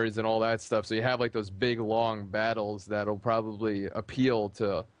and lords and all that stuff, so you have like those big, long battles that'll probably appeal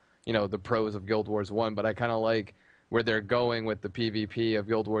to, the pros of Guild Wars 1, but I kind of like where they're going with the PvP of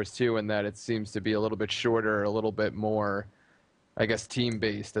Guild Wars 2, and that it seems to be a little bit shorter, a little bit more, I guess,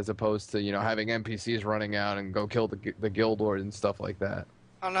 team-based, as opposed to, having NPCs running out and go kill the guild lord and stuff like that.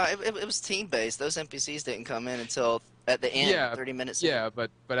 Oh, no, it was team-based. Those NPCs didn't come in until at the end, 30 minutes. Yeah,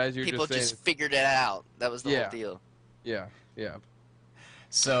 but as you're people just saying... just figured it out. That was the whole deal. Yeah.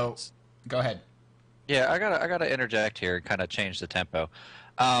 So, go ahead. Yeah, I gotta interject here and kind of change the tempo.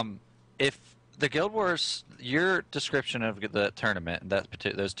 If the Guild Wars, your description of the tournament,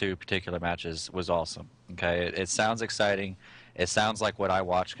 those 2 particular matches was awesome. Okay, it sounds exciting. It sounds like what I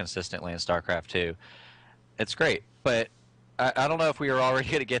watch consistently in StarCraft 2. It's great, but I don't know if we are already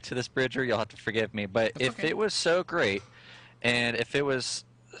going to get to this, Bridger. You'll have to forgive me. But That's if okay. it was so great, and if it was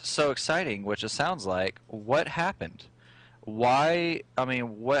so exciting, which it sounds like, what happened? Why? I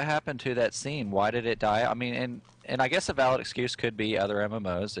mean, what happened to that scene? Why did it die? I mean, and I guess a valid excuse could be other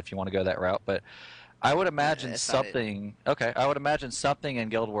MMOs if you want to go that route, but I would imagine something. Okay, I would imagine something in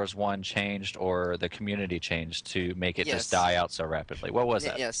Guild Wars 1 changed, or the community changed to make it just die out so rapidly. What was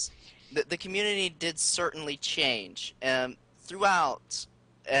that? Yes, the community did certainly change throughout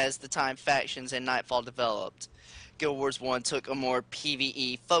as the time Factions and Nightfall developed. Guild Wars 1 took a more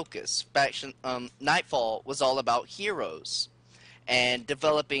PvE focus. Nightfall was all about heroes and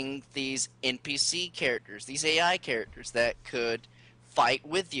developing these NPC characters, these AI characters that could fight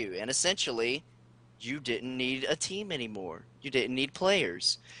with you, and essentially you didn't need a team anymore. You didn't need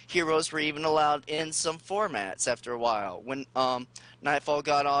players. Heroes were even allowed in some formats after a while. When Nightfall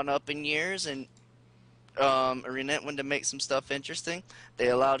got on up in years and ArenaNet wanted to make some stuff interesting, they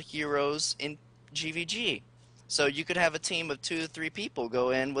allowed heroes in GVG. So you could have a team of 2 to 3 people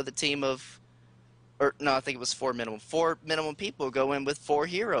go in with a team of, or no, I think it was 4 minimum. 4 minimum people go in with 4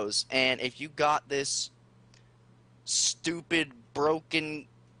 heroes. And if you got this stupid, broken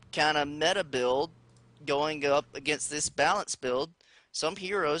kind of meta build going up against this balance build, some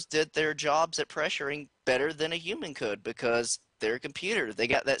heroes did their jobs at pressuring better than a human could because they're a computer. They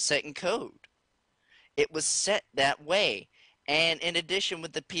got that set in code. It was set that way. And in addition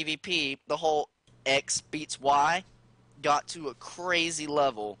with the PvP, the whole X beats Y got to a crazy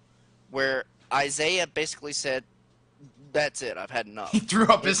level where Isaiah basically said, that's it. I've had enough. He threw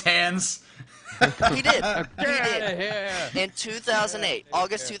up his hands. He did. He Get did. here. In 2008,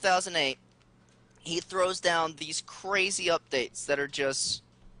 August 2008, he throws down these crazy updates that are just,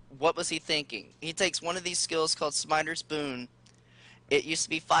 what was he thinking? He takes one of these skills called Smider's Boon. It used to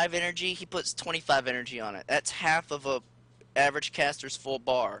be 5 energy. He puts 25 energy on it. That's half of a average caster's full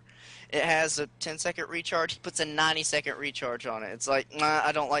bar. It has a 10-second recharge. He puts a 90-second recharge on it. It's like, nah,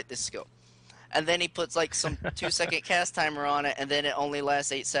 I don't like this skill. And then he puts like some 2-second cast timer on it, and then it only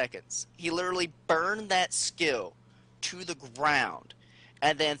lasts 8 seconds. He literally burned that skill to the ground.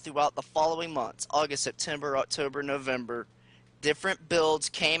 And then throughout the following months, August, September, October, November, different builds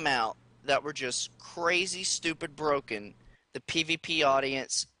came out that were just crazy, stupid, broken. The PvP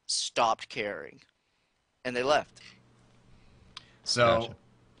audience stopped caring. And they left. So, Gotcha.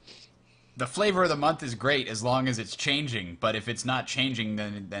 the flavor of the month is great as long as it's changing, but if it's not changing,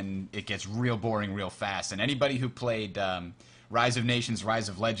 then it gets real boring real fast. And anybody who played Rise of Nations, Rise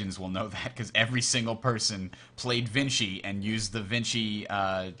of Legends will know that, because every single person played Vinci and used the Vinci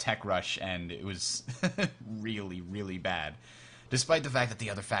tech rush, and it was really, really bad. Despite the fact that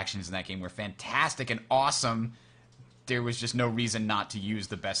the other factions in that game were fantastic and awesome, there was just no reason not to use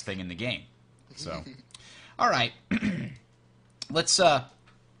the best thing in the game. So, all right. Let's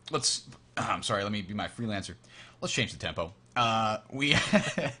I'm sorry, let me be my freelancer. Let's change the tempo. We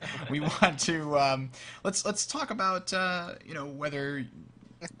we want to let's talk about whether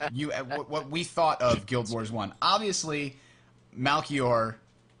you what we thought of Guild Wars 1. Obviously, Malchior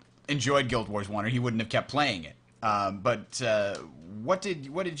enjoyed Guild Wars 1 or he wouldn't have kept playing it. But what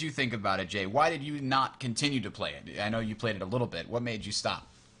did you think about it, Jay? Why did you not continue to play it? I know you played it a little bit. What made you stop?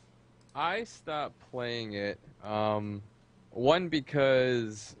 I stopped playing it. One,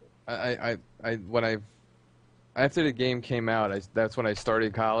 because after the game came out, that's when I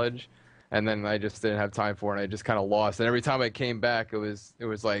started college, and then I just didn't have time for it. And I just kind of lost. And every time I came back, it was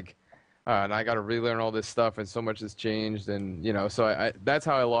like, and I got to relearn all this stuff, and so much has changed, and so that's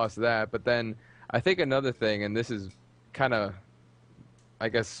how I lost that. But then I think another thing, and this is kind of, I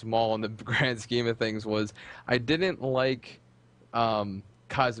guess, small in the grand scheme of things, was I didn't like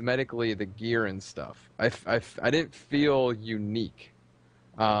cosmetically the gear and stuff. I didn't feel unique.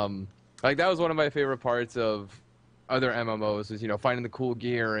 Like, that was one of my favorite parts of other MMOs, is finding the cool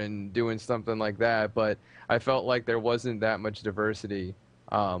gear and doing something like that. But I felt like there wasn't that much diversity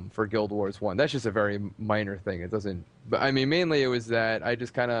for Guild Wars 1. That's just a very minor thing. It doesn't. But I mean, mainly it was that I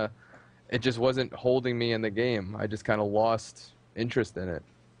just it just wasn't holding me in the game. I just kind of lost interest in it.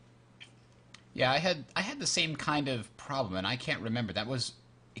 Yeah, I had the same kind of problem, and I can't remember.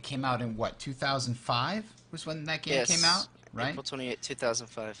 It came out in what, 2005 was when that game came out, right? April 28,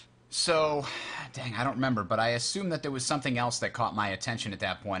 2005. So, dang, I don't remember, but I assume that there was something else that caught my attention at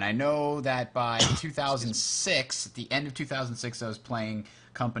that point. I know that by 2006, at the end of 2006, I was playing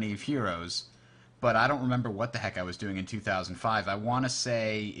Company of Heroes, but I don't remember what the heck I was doing in 2005. I want to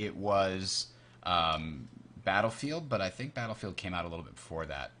say it was Battlefield, but I think Battlefield came out a little bit before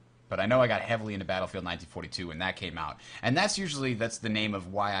that. But I know I got heavily into Battlefield 1942 when that came out. And that's the name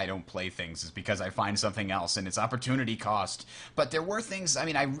of why I don't play things, is because I find something else, and it's opportunity cost. But there were things, I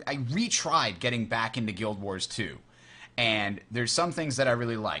mean, I retried getting back into Guild Wars 2. And there's some things that I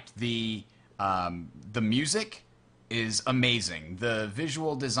really liked. The music is amazing. The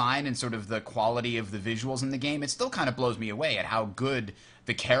visual design and sort of the quality of the visuals in the game, it still kind of blows me away at how good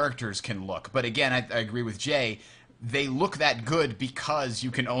the characters can look. But again, I agree with Jay. They look that good because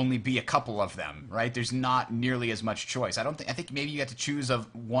you can only be a couple of them, right? There's not nearly as much choice. I think maybe you had to choose of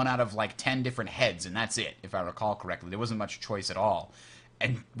one out of like 10 different heads, and that's it, if I recall correctly. There wasn't much choice at all.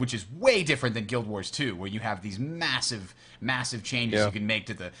 And which is way different than Guild Wars 2, where you have these massive changes you can make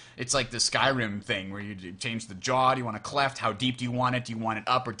to it's like the Skyrim thing, where you change the jaw. Do you want a cleft? How deep do you want it? Do you want it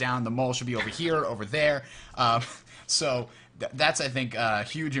up or down? The mole should be over here, over there. So that's, I think, a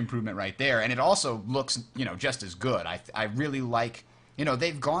huge improvement right there. And it also looks, just as good. I really like,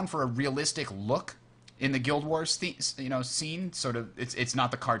 they've gone for a realistic look in the Guild Wars scene. Sort of, it's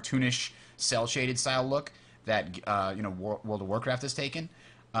not the cartoonish, cel-shaded style look that World of Warcraft has taken.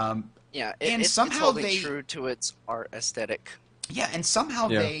 It's holding true to its art aesthetic. Yeah, and somehow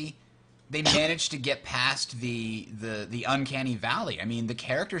they managed to get past the uncanny valley. I mean, the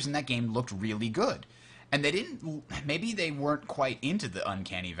characters in that game looked really good. And maybe they weren't quite into the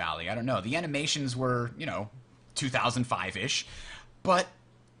uncanny valley. I don't know. The animations were, 2005-ish. But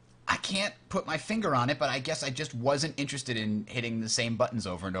I can't put my finger on it, but I guess I just wasn't interested in hitting the same buttons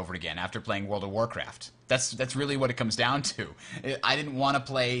over and over again after playing World of Warcraft. That's really what it comes down to. I didn't want to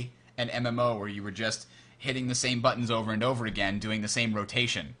play an MMO where you were just hitting the same buttons over and over again, doing the same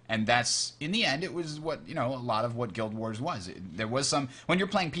rotation. And that's, in the end, it was what, a lot of what Guild Wars was. There was some, when you're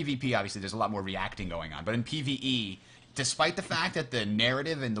playing PvP, obviously there's a lot more reacting going on. But in PvE, despite the fact that the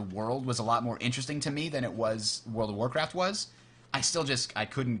narrative and the world was a lot more interesting to me than it was World of Warcraft was, I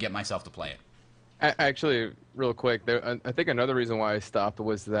couldn't get myself to play it. Actually, real quick, I think another reason why I stopped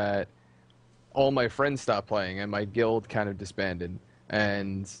was that all my friends stopped playing and my guild kind of disbanded.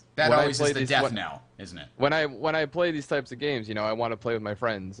 And that always is the death knell, isn't it? When I play these types of games, I want to play with my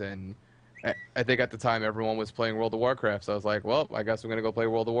friends, and I think at the time everyone was playing World of Warcraft, so I was like, well, I guess I'm gonna go play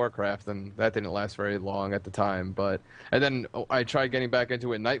World of Warcraft, and that didn't last very long at the time. And then I tried getting back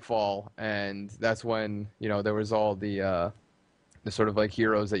into it Nightfall, and that's when there was all the sort of like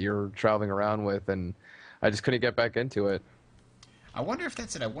heroes that you're traveling around with, and I just couldn't get back into it. I wonder if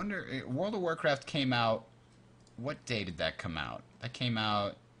that's it. I wonder, World of Warcraft came out. What day did that come out? That came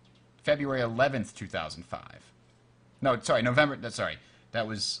out February 11th, 2005. No, sorry, November. Sorry, that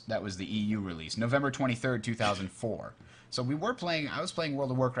was the EU release, November 23rd, 2004. So I was playing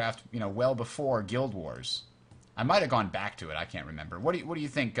World of Warcraft, well before Guild Wars. I might have gone back to it. I can't remember. What do you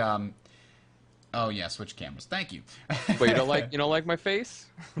think? Oh yeah, switch cameras. Thank you. But you don't like my face?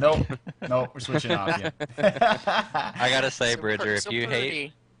 Nope, we're switching off. Yeah. I gotta say, Bridger, so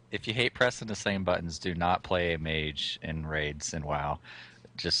if you hate pressing the same buttons, do not play a mage in raids in WoW.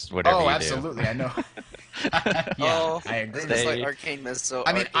 Just whatever you do. Oh, absolutely, I know. Yeah, I agree. It's like Arcane Missile.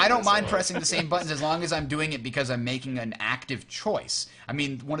 I mean, I don't mind pressing the same buttons as long as I'm doing it because I'm making an active choice. I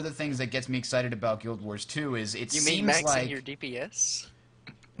mean, one of the things that gets me excited about Guild Wars 2 is it seems maxing like your DPS?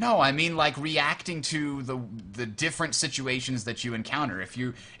 No, I mean like reacting to the different situations that you encounter.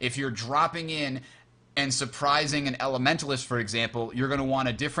 If you're dropping in and surprising an elementalist, for example, you're going to want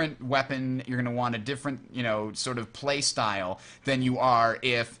a different weapon, you're going to want a different, sort of play style than you are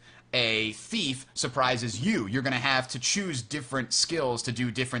if a thief surprises you. You're going to have to choose different skills to do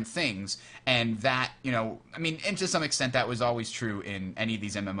different things. And that, I mean, and to some extent that was always true in any of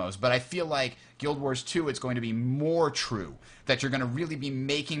these MMOs. But I feel like Guild Wars 2, it's going to be more true. That you're going to really be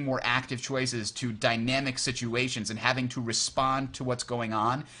making more active choices to dynamic situations and having to respond to what's going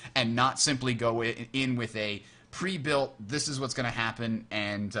on and not simply go in with a pre-built, this is what's going to happen,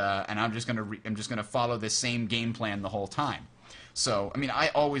 and I'm just going to follow this same game plan the whole time. So, I mean, I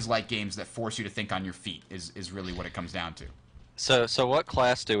always like games that force you to think on your feet, is really what it comes down to. So what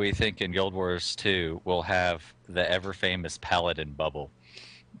class do we think in Guild Wars 2 will have the ever-famous Paladin bubble?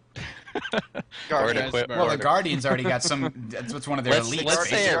 Well, the Guardians already got some. That's what's one of their elites. Let's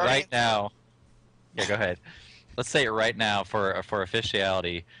say it right now. Yeah, go ahead. Let's say it right now for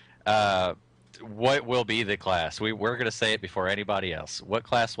officiality. What will be the class? We're going to say it before anybody else. What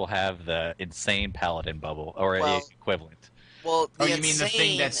class will have the insane Paladin bubble or the equivalent? Well, the you mean the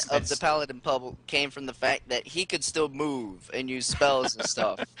thing that's of the Paladin bubble came from the fact that he could still move and use spells and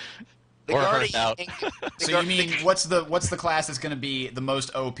stuff. Or hurt out. So you mean what's the class that's going to be the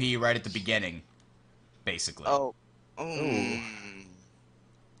most OP right at the beginning, basically? Oh.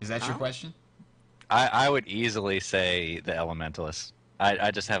 Is that your question? I would easily say the Elementalist.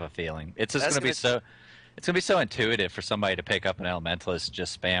 I just have a feeling it's just going to be so. It's going to be so intuitive for somebody to pick up an Elementalist,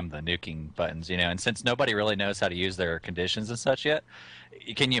 just spam the nuking buttons, and since nobody really knows how to use their conditions and such yet,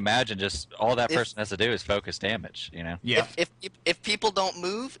 can you imagine just all that person has to do is focus damage, Yeah. If people don't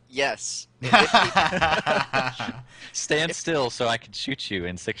move, yes. Stand still so I can shoot you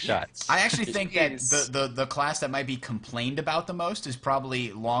in 6 shots. I actually think that the class that might be complained about the most is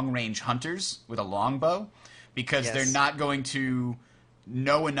probably long-range hunters with a longbow, because they're not going to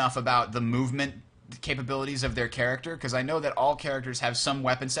know enough about the movement capabilities of their character, because I know that all characters have some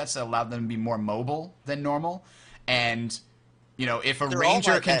weapon sets that allow them to be more mobile than normal, and if a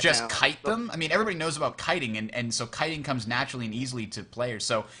ranger can just kite them, I mean, everybody knows about kiting, and so kiting comes naturally and easily to players.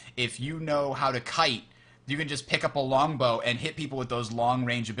 So if you know how to kite, you can just pick up a longbow and hit people with those long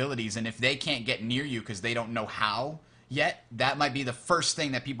range abilities, and if they can't get near you because they don't know how yet, that might be the first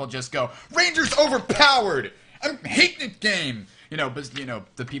thing that people just go, Ranger's overpowered! I hate this game! But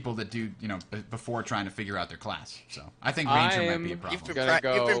the people that do, before trying to figure out their class. So I think Ranger might be a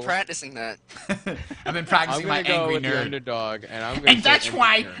problem. You've been practicing that. I've been practicing my angry with nerd. The underdog, and that's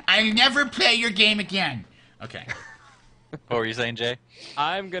why I never play your game again. Okay. What were you saying, Jay?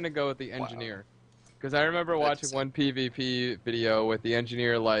 I'm gonna go with the engineer, because I remember watching one PvP video with the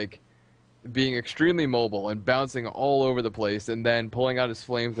engineer being extremely mobile and bouncing all over the place, and then pulling out his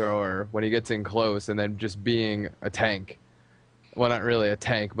flamethrower when he gets in close, and then just being a tank. Well, not really a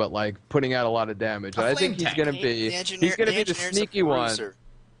tank, but putting out a lot of damage. I think he's going to be the sneaky one.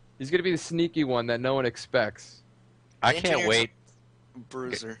 He's going to be the sneaky one that no one expects. I can't wait.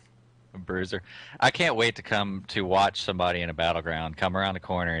 Bruiser. A bruiser. I can't wait to come to watch somebody in a battleground come around the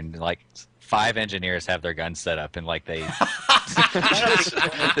corner and like 5 engineers have their guns set up and like they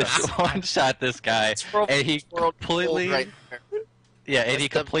just one shot this guy and he completely right yeah, and he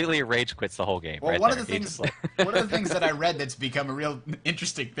completely rage quits the whole game. Well, right one there. of the things, one of the things that I read that's become a real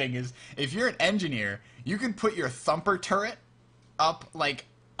interesting thing is if you're an engineer, you can put your thumper turret up like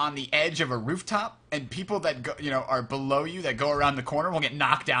on the edge of a rooftop, and people that go, are below you that go around the corner will get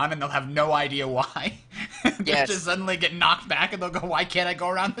knocked down, and they'll have no idea why. They'll just suddenly get knocked back, and they'll go, "Why can't I go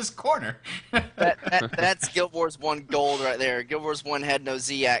around this corner?" That's Guild Wars 1 gold right there. Guild Wars 1 had no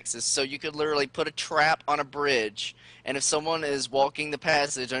Z-axis, so you could literally put a trap on a bridge, and if someone is walking the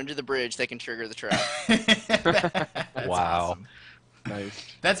passage under the bridge, they can trigger the trap. Wow. Awesome. Nice.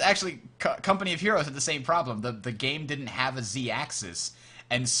 That's actually Company of Heroes had the same problem. The game didn't have a Z-axis,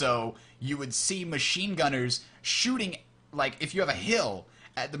 and so you would see machine gunners shooting, like if you have a hill,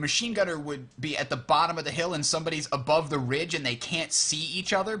 the machine gunner would be at the bottom of the hill and somebody's above the ridge and they can't see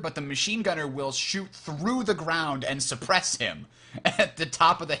each other, but the machine gunner will shoot through the ground and suppress him at the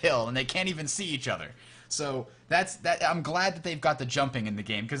top of the hill, and they can't even see each other. So that. I'm glad that they've got the jumping in the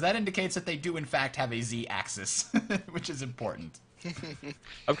game, because that indicates that they do in fact have a Z-axis, which is important.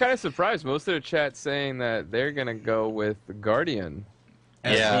 I'm kind of surprised. Most of the chat's saying that they're gonna go with Guardian.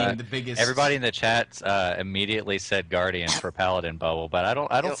 As Yeah, being the biggest... everybody in the chat immediately said Guardian for Paladin Bubble, but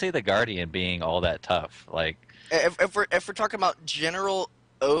I don't see the Guardian being all that tough. Like, if we're talking about general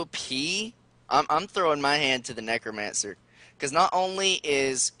OP, I'm throwing my hand to the Necromancer, because not only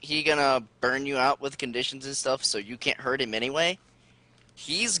is he gonna burn you out with conditions and stuff, so you can't hurt him anyway,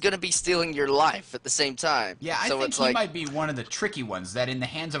 he's gonna be stealing your life at the same time. Yeah, I think he might be one of the tricky ones that in the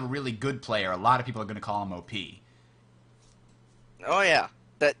hands of a really good player, a lot of people are going to call him OP. Oh yeah,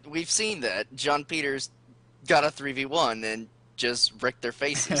 that we've seen that. John Peters got a 3v1 and just wrecked their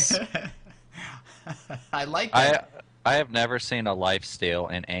faces. I like that. I have never seen a life steal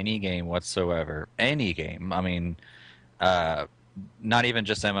in any game whatsoever. Any game. I mean, not even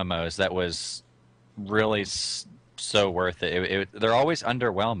just MMOs. That was really so worth it. They're always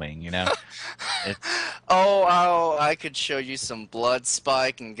underwhelming, Oh, I could show you some Blood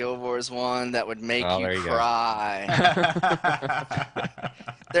Spike in Guild Wars 1 that would make you cry.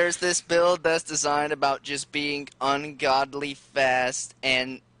 There's this build that's designed about just being ungodly fast,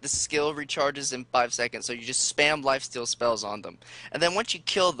 and the skill recharges in 5 seconds, so you just spam lifesteal spells on them. And then once you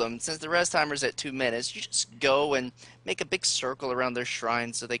kill them, since the rest timer's at 2 minutes, you just go and make a big circle around their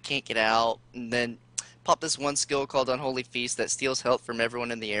shrine so they can't get out, and then pop this one skill called Unholy Feast that steals health from everyone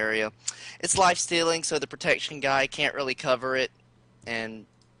in the area. It's life stealing, so the protection guy can't really cover it, and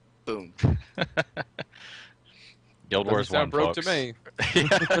boom. Guild Wars 1, broke folks. to me.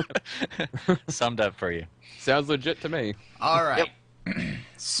 Summed up for you. Sounds legit to me. All right.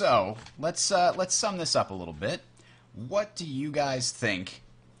 So let's sum this up a little bit. What do you guys think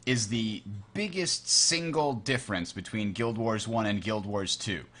is the biggest single difference between Guild Wars 1 and Guild Wars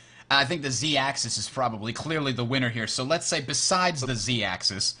 2? I think the Z-axis is probably clearly the winner here. So let's say besides the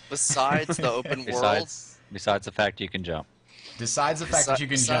Z-axis. Besides the open world. Besides the fact you can jump. Besides the fact that you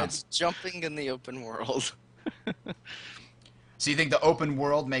can jump. Besides jumping in the open world. So you think the open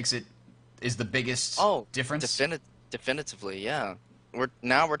world is the biggest difference? Definitively, yeah.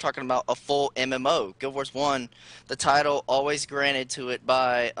 We're talking about a full MMO. Guild Wars 1, the title always granted to it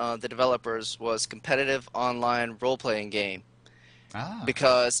by the developers was competitive online role-playing game.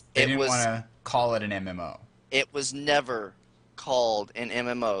 Because they didn't want to call it an MMO. It was never called an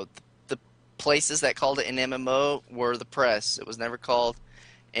MMO. The places that called it an MMO were the press. It was never called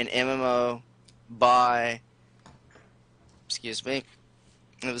an MMO by... Excuse me.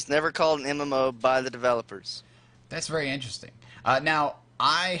 It was never called an MMO by the developers. That's very interesting. Now,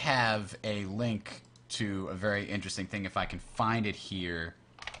 I have a link to a very interesting thing, if I can find it here,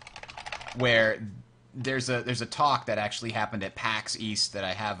 where... There's a talk that actually happened at PAX East that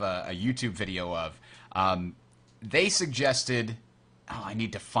I have a YouTube video of. They suggested... Oh, I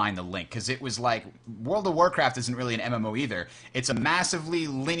need to find the link, because it was like... World of Warcraft isn't really an MMO either. It's a massively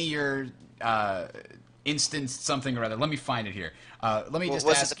linear instance something or other. Let me find it here. Let me just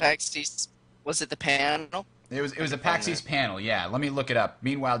ask... Was it the PAX East? Was it the panel? It was a PAX East panel, yeah. Let me look it up.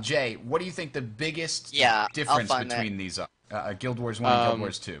 Meanwhile, Jay, what do you think the biggest difference between these are? Guild Wars 1 and Guild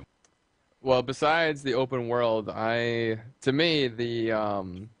Wars 2? Well, besides the open world, I guess the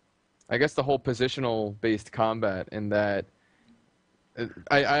whole positional based combat, in that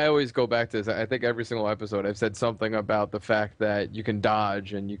I always go back to this. I think every single episode I've said something about the fact that you can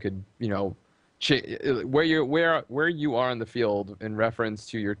dodge and you could, where you are on the field in reference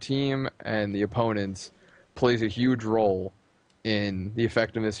to your team and the opponents plays a huge role in the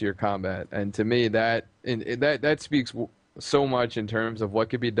effectiveness of your combat. And to me, that speaks so much in terms of what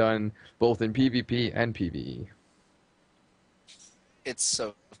could be done both in PvP and PvE. It's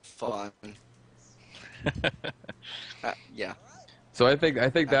so fun. Yeah. So I think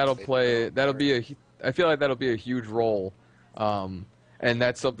that'll be I feel like that'll be a huge role, and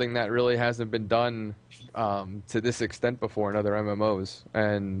that's something that really hasn't been done to this extent before in other MMOs,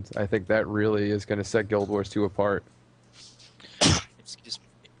 and I think that really is going to set Guild Wars 2 apart. Excuse me.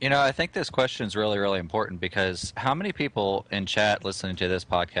 You know, I think this question is really, really important because how many people in chat listening to this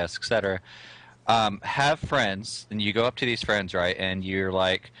podcast, etc., have friends, and you go up to these friends, right, and you're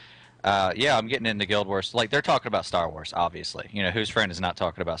like, yeah, I'm getting into Guild Wars. Like, they're talking about Star Wars, obviously. You know, whose friend is not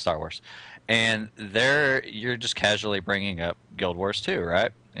talking about Star Wars? And you're just casually bringing up Guild Wars 2,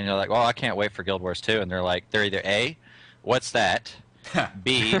 right? And you're like, well, I can't wait for Guild Wars 2. And they're either A, what's that?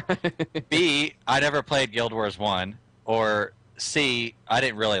 B, I never played Guild Wars 1. Or C, I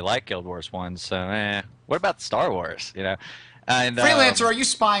didn't really like Guild Wars 1, so what about Star Wars, you know? And, Freelancer, are you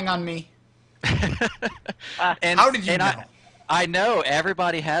spying on me? and, How did you know? I know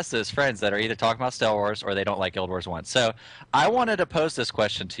everybody has those friends that are either talking about Star Wars or they don't like Guild Wars 1. So I wanted to pose this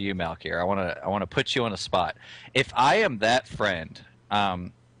question to you, Malkier. I want to put you on a spot. If I am that friend,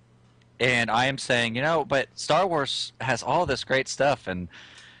 and I am saying, you know, but Star Wars has all this great stuff, and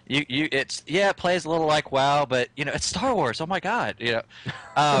it plays a little like WoW, but you know, it's Star Wars. Oh my God, you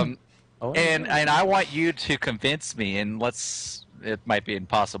know, and I want you to convince me, and it might be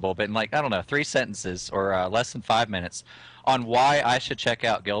impossible, but in like, I don't know, 3 sentences or less than 5 minutes on why I should check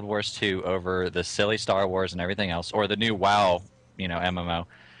out Guild Wars 2 over the silly Star Wars and everything else, or the new WoW, you know, MMO.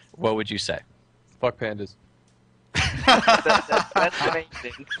 What would you say? Fuck pandas. That's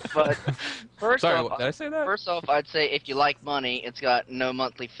amazing. But first off, did I say that? First off, I'd say if you like money, it's got no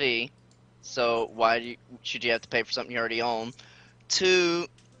monthly fee. So why should you have to pay for something you already own? 2,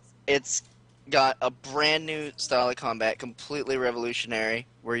 it's got a brand new style of combat, completely revolutionary,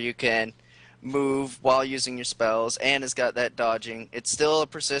 where you can move while using your spells, and it's got that dodging. It's still a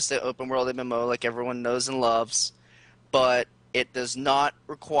persistent open world MMO like everyone knows and loves, but it does not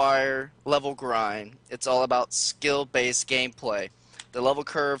require level grind. It's all about skill-based gameplay. The level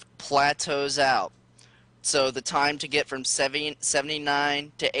curve plateaus out. So the time to get from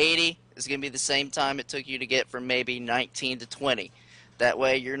 79 to 80 is going to be the same time it took you to get from maybe 19 to 20. That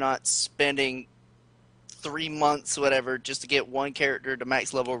way you're not spending 3 months, whatever, just to get one character to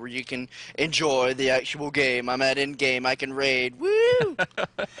max level where you can enjoy the actual game. I'm at end game, I can raid. Woo!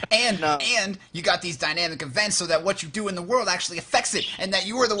 And you got these dynamic events so that what you do in the world actually affects it, and that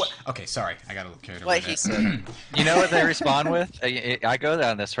you are the one. Okay, sorry, I got a little carried away. Like he said. You know what they respond with? I go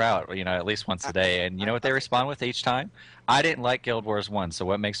down this route, you know, at least once a day, and you know what they respond with each time? I didn't like Guild Wars 1, so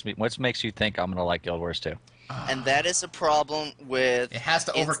what makes you think I'm going to like Guild Wars 2? And that is a problem with... It has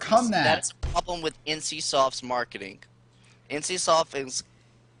to overcome that. That's a problem with NCSoft's marketing. NCSoft is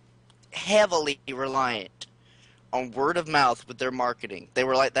heavily reliant on word of mouth with their marketing. They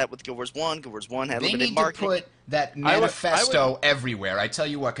were like that with Guild Wars 1. Guild Wars 1 had limited marketing. They need to put that manifesto everywhere. I tell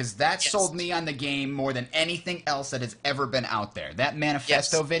you what, because that sold me on the game more than anything else that has ever been out there. That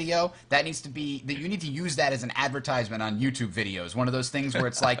manifesto video, that needs to be... You need to use that as an advertisement on YouTube videos. One of those things where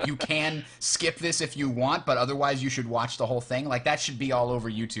it's like, you can skip this if you want, but otherwise you should watch the whole thing. Like, that should be all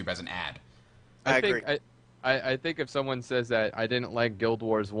over YouTube as an ad. I agree. I think if someone says that I didn't like Guild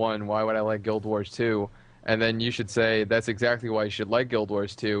Wars 1, why would I like Guild Wars 2? And then you should say that's exactly why you should like Guild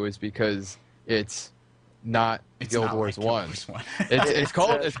Wars 2 is because it's not Guild Wars 1. It's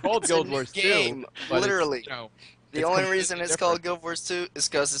called Guild Wars 2. Game, literally. The only reason it's different. called Guild Wars 2 is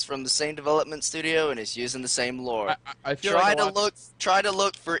because it's from the same development studio and it's using the same lore. I feel Try to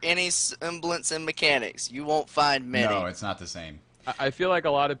look for any semblance in mechanics. You won't find many. No, it's not the same. I feel like a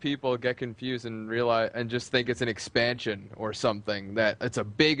lot of people get confused and realize and just think it's an expansion or something, that it's a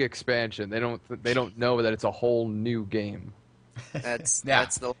big expansion. They don't know that it's a whole new game. That's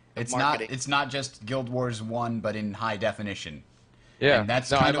the it's marketing. It's not just Guild Wars 1 but in high definition. Yeah. And that's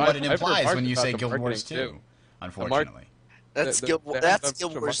kind of what it implies when you say the Guild Wars 2. too. Unfortunately. That's Guild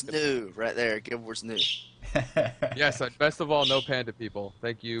Wars new right there. Guild Wars new. Yes, best of all, no panda people.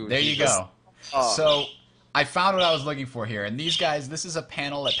 Thank you. There you go. So I found what I was looking for here, and these guys, this is a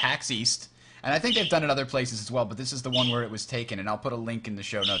panel at PAX East, and I think they've done it other places as well, but this is the one where it was taken, and I'll put a link in the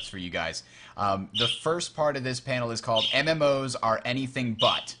show notes for you guys. The first part of this panel is called MMOs Are Anything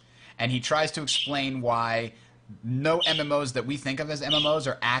But, and he tries to explain why no MMOs that we think of as MMOs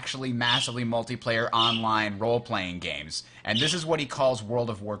are actually massively multiplayer online role-playing games. And this is what he calls World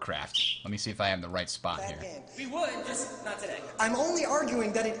of Warcraft. Let me see if I have the right spot here. We would, just not today. I'm only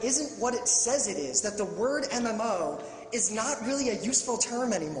arguing that it isn't what it says it is, that the word MMO is not really a useful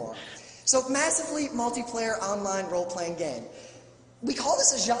term anymore. So massively multiplayer online role-playing game. We call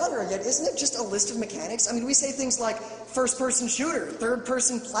this a genre, yet isn't it just a list of mechanics? I mean, we say things like first-person shooter,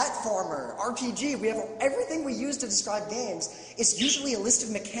 third-person platformer, RPG. We have everything we use to describe games is usually a list of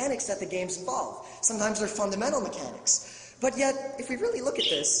mechanics that the games involve. Sometimes they're fundamental mechanics. But yet, if we really look at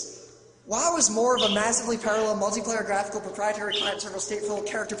this, WoW is more of a massively parallel multiplayer graphical proprietary client-server stateful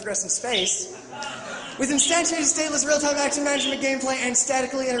character progressing space with instantiated stateless real-time action management gameplay and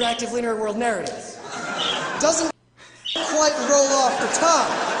statically interactive linear world narrative. Doesn't quite roll off the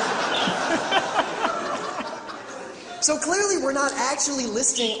tongue. So clearly we're not actually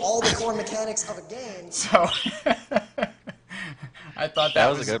listing all the core mechanics of a game. So I thought that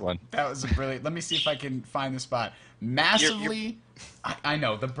was a good one. That was a brilliant. Let me see if I can find the spot. Massively. I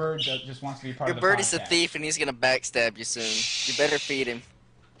know the bird just wants to be part of the podcast. Your bird is a thief and he's gonna backstab you soon. You better feed him.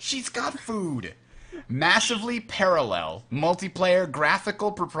 She's got food. Massively parallel, multiplayer,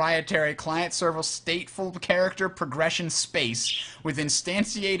 graphical, proprietary, client-server, stateful character progression space with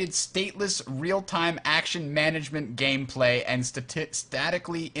instantiated, stateless, real-time action management gameplay and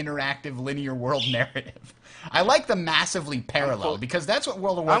statically interactive linear world narrative. I like the massively parallel because that's what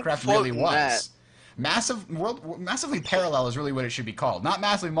World of Warcraft really was. Massively parallel is really what it should be called. Not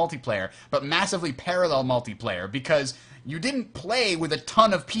massively multiplayer, but massively parallel multiplayer because you didn't play with a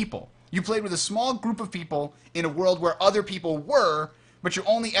ton of people. You played with a small group of people in a world where other people were, but you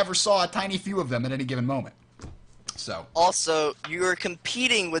only ever saw a tiny few of them at any given moment. So. Also, you are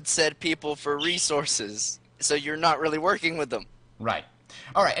competing with said people for resources, so you're not really working with them. Right.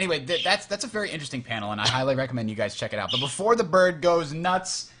 All right. Anyway, that's a very interesting panel, and I highly recommend you guys check it out. But before the bird goes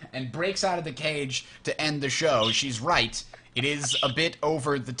nuts and breaks out of the cage to end the show, she's right. It is a bit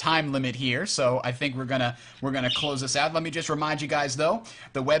over the time limit here, so I think we're gonna close this out. Let me just remind you guys, though,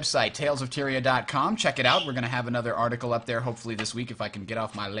 the website, talesoftyria.com. Check it out. We're going to have another article up there, hopefully this week, if I can get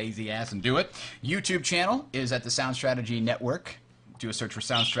off my lazy ass and do it. YouTube channel is at the Sound Strategy Network. Do a search for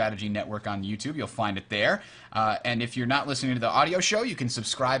Sound Strategy Network on YouTube. You'll find it there. And if you're not listening to the audio show, you can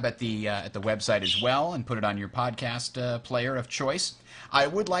subscribe at the website as well and put it on your podcast player of choice. I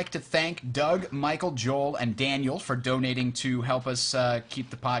would like to thank Doug, Michael, Joel, and Daniel for donating to help us keep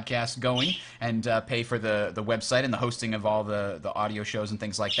the podcast going and pay for the website and the hosting of all the audio shows and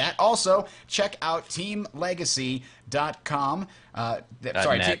things like that. Also, check out teamlegacy.com.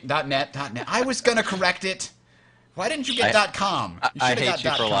 .net. I was going to correct it. Why didn't you get .com? You I hate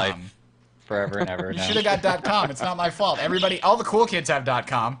you for life, forever and ever. You should have got .com. It's not my fault. All the cool kids have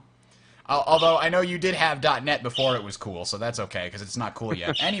 .com. Although I know you did have .net before it was cool, so that's okay because it's not cool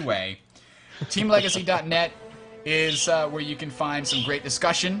yet. Anyway, teamlegacy.net is where you can find some great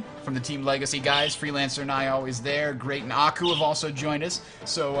discussion from the Team Legacy guys. Freelancer and I always there. Great and Aku have also joined us,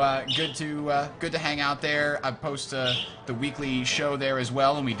 so good to hang out there. I post the weekly show there as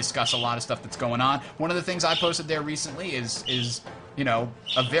well, and we discuss a lot of stuff that's going on. One of the things I posted there recently is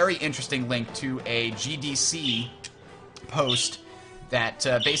a very interesting link to a GDC post that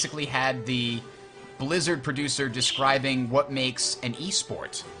basically had the Blizzard producer describing what makes an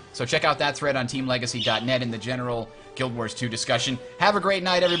esport. So check out that thread on teamlegacy.net in the general Guild Wars 2 discussion. Have a great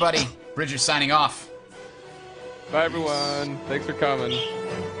night, everybody. Bridger's signing off. Bye, everyone. Thanks for coming.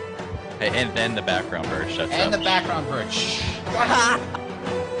 And then the background bird shuts up. And the background bird. Shh.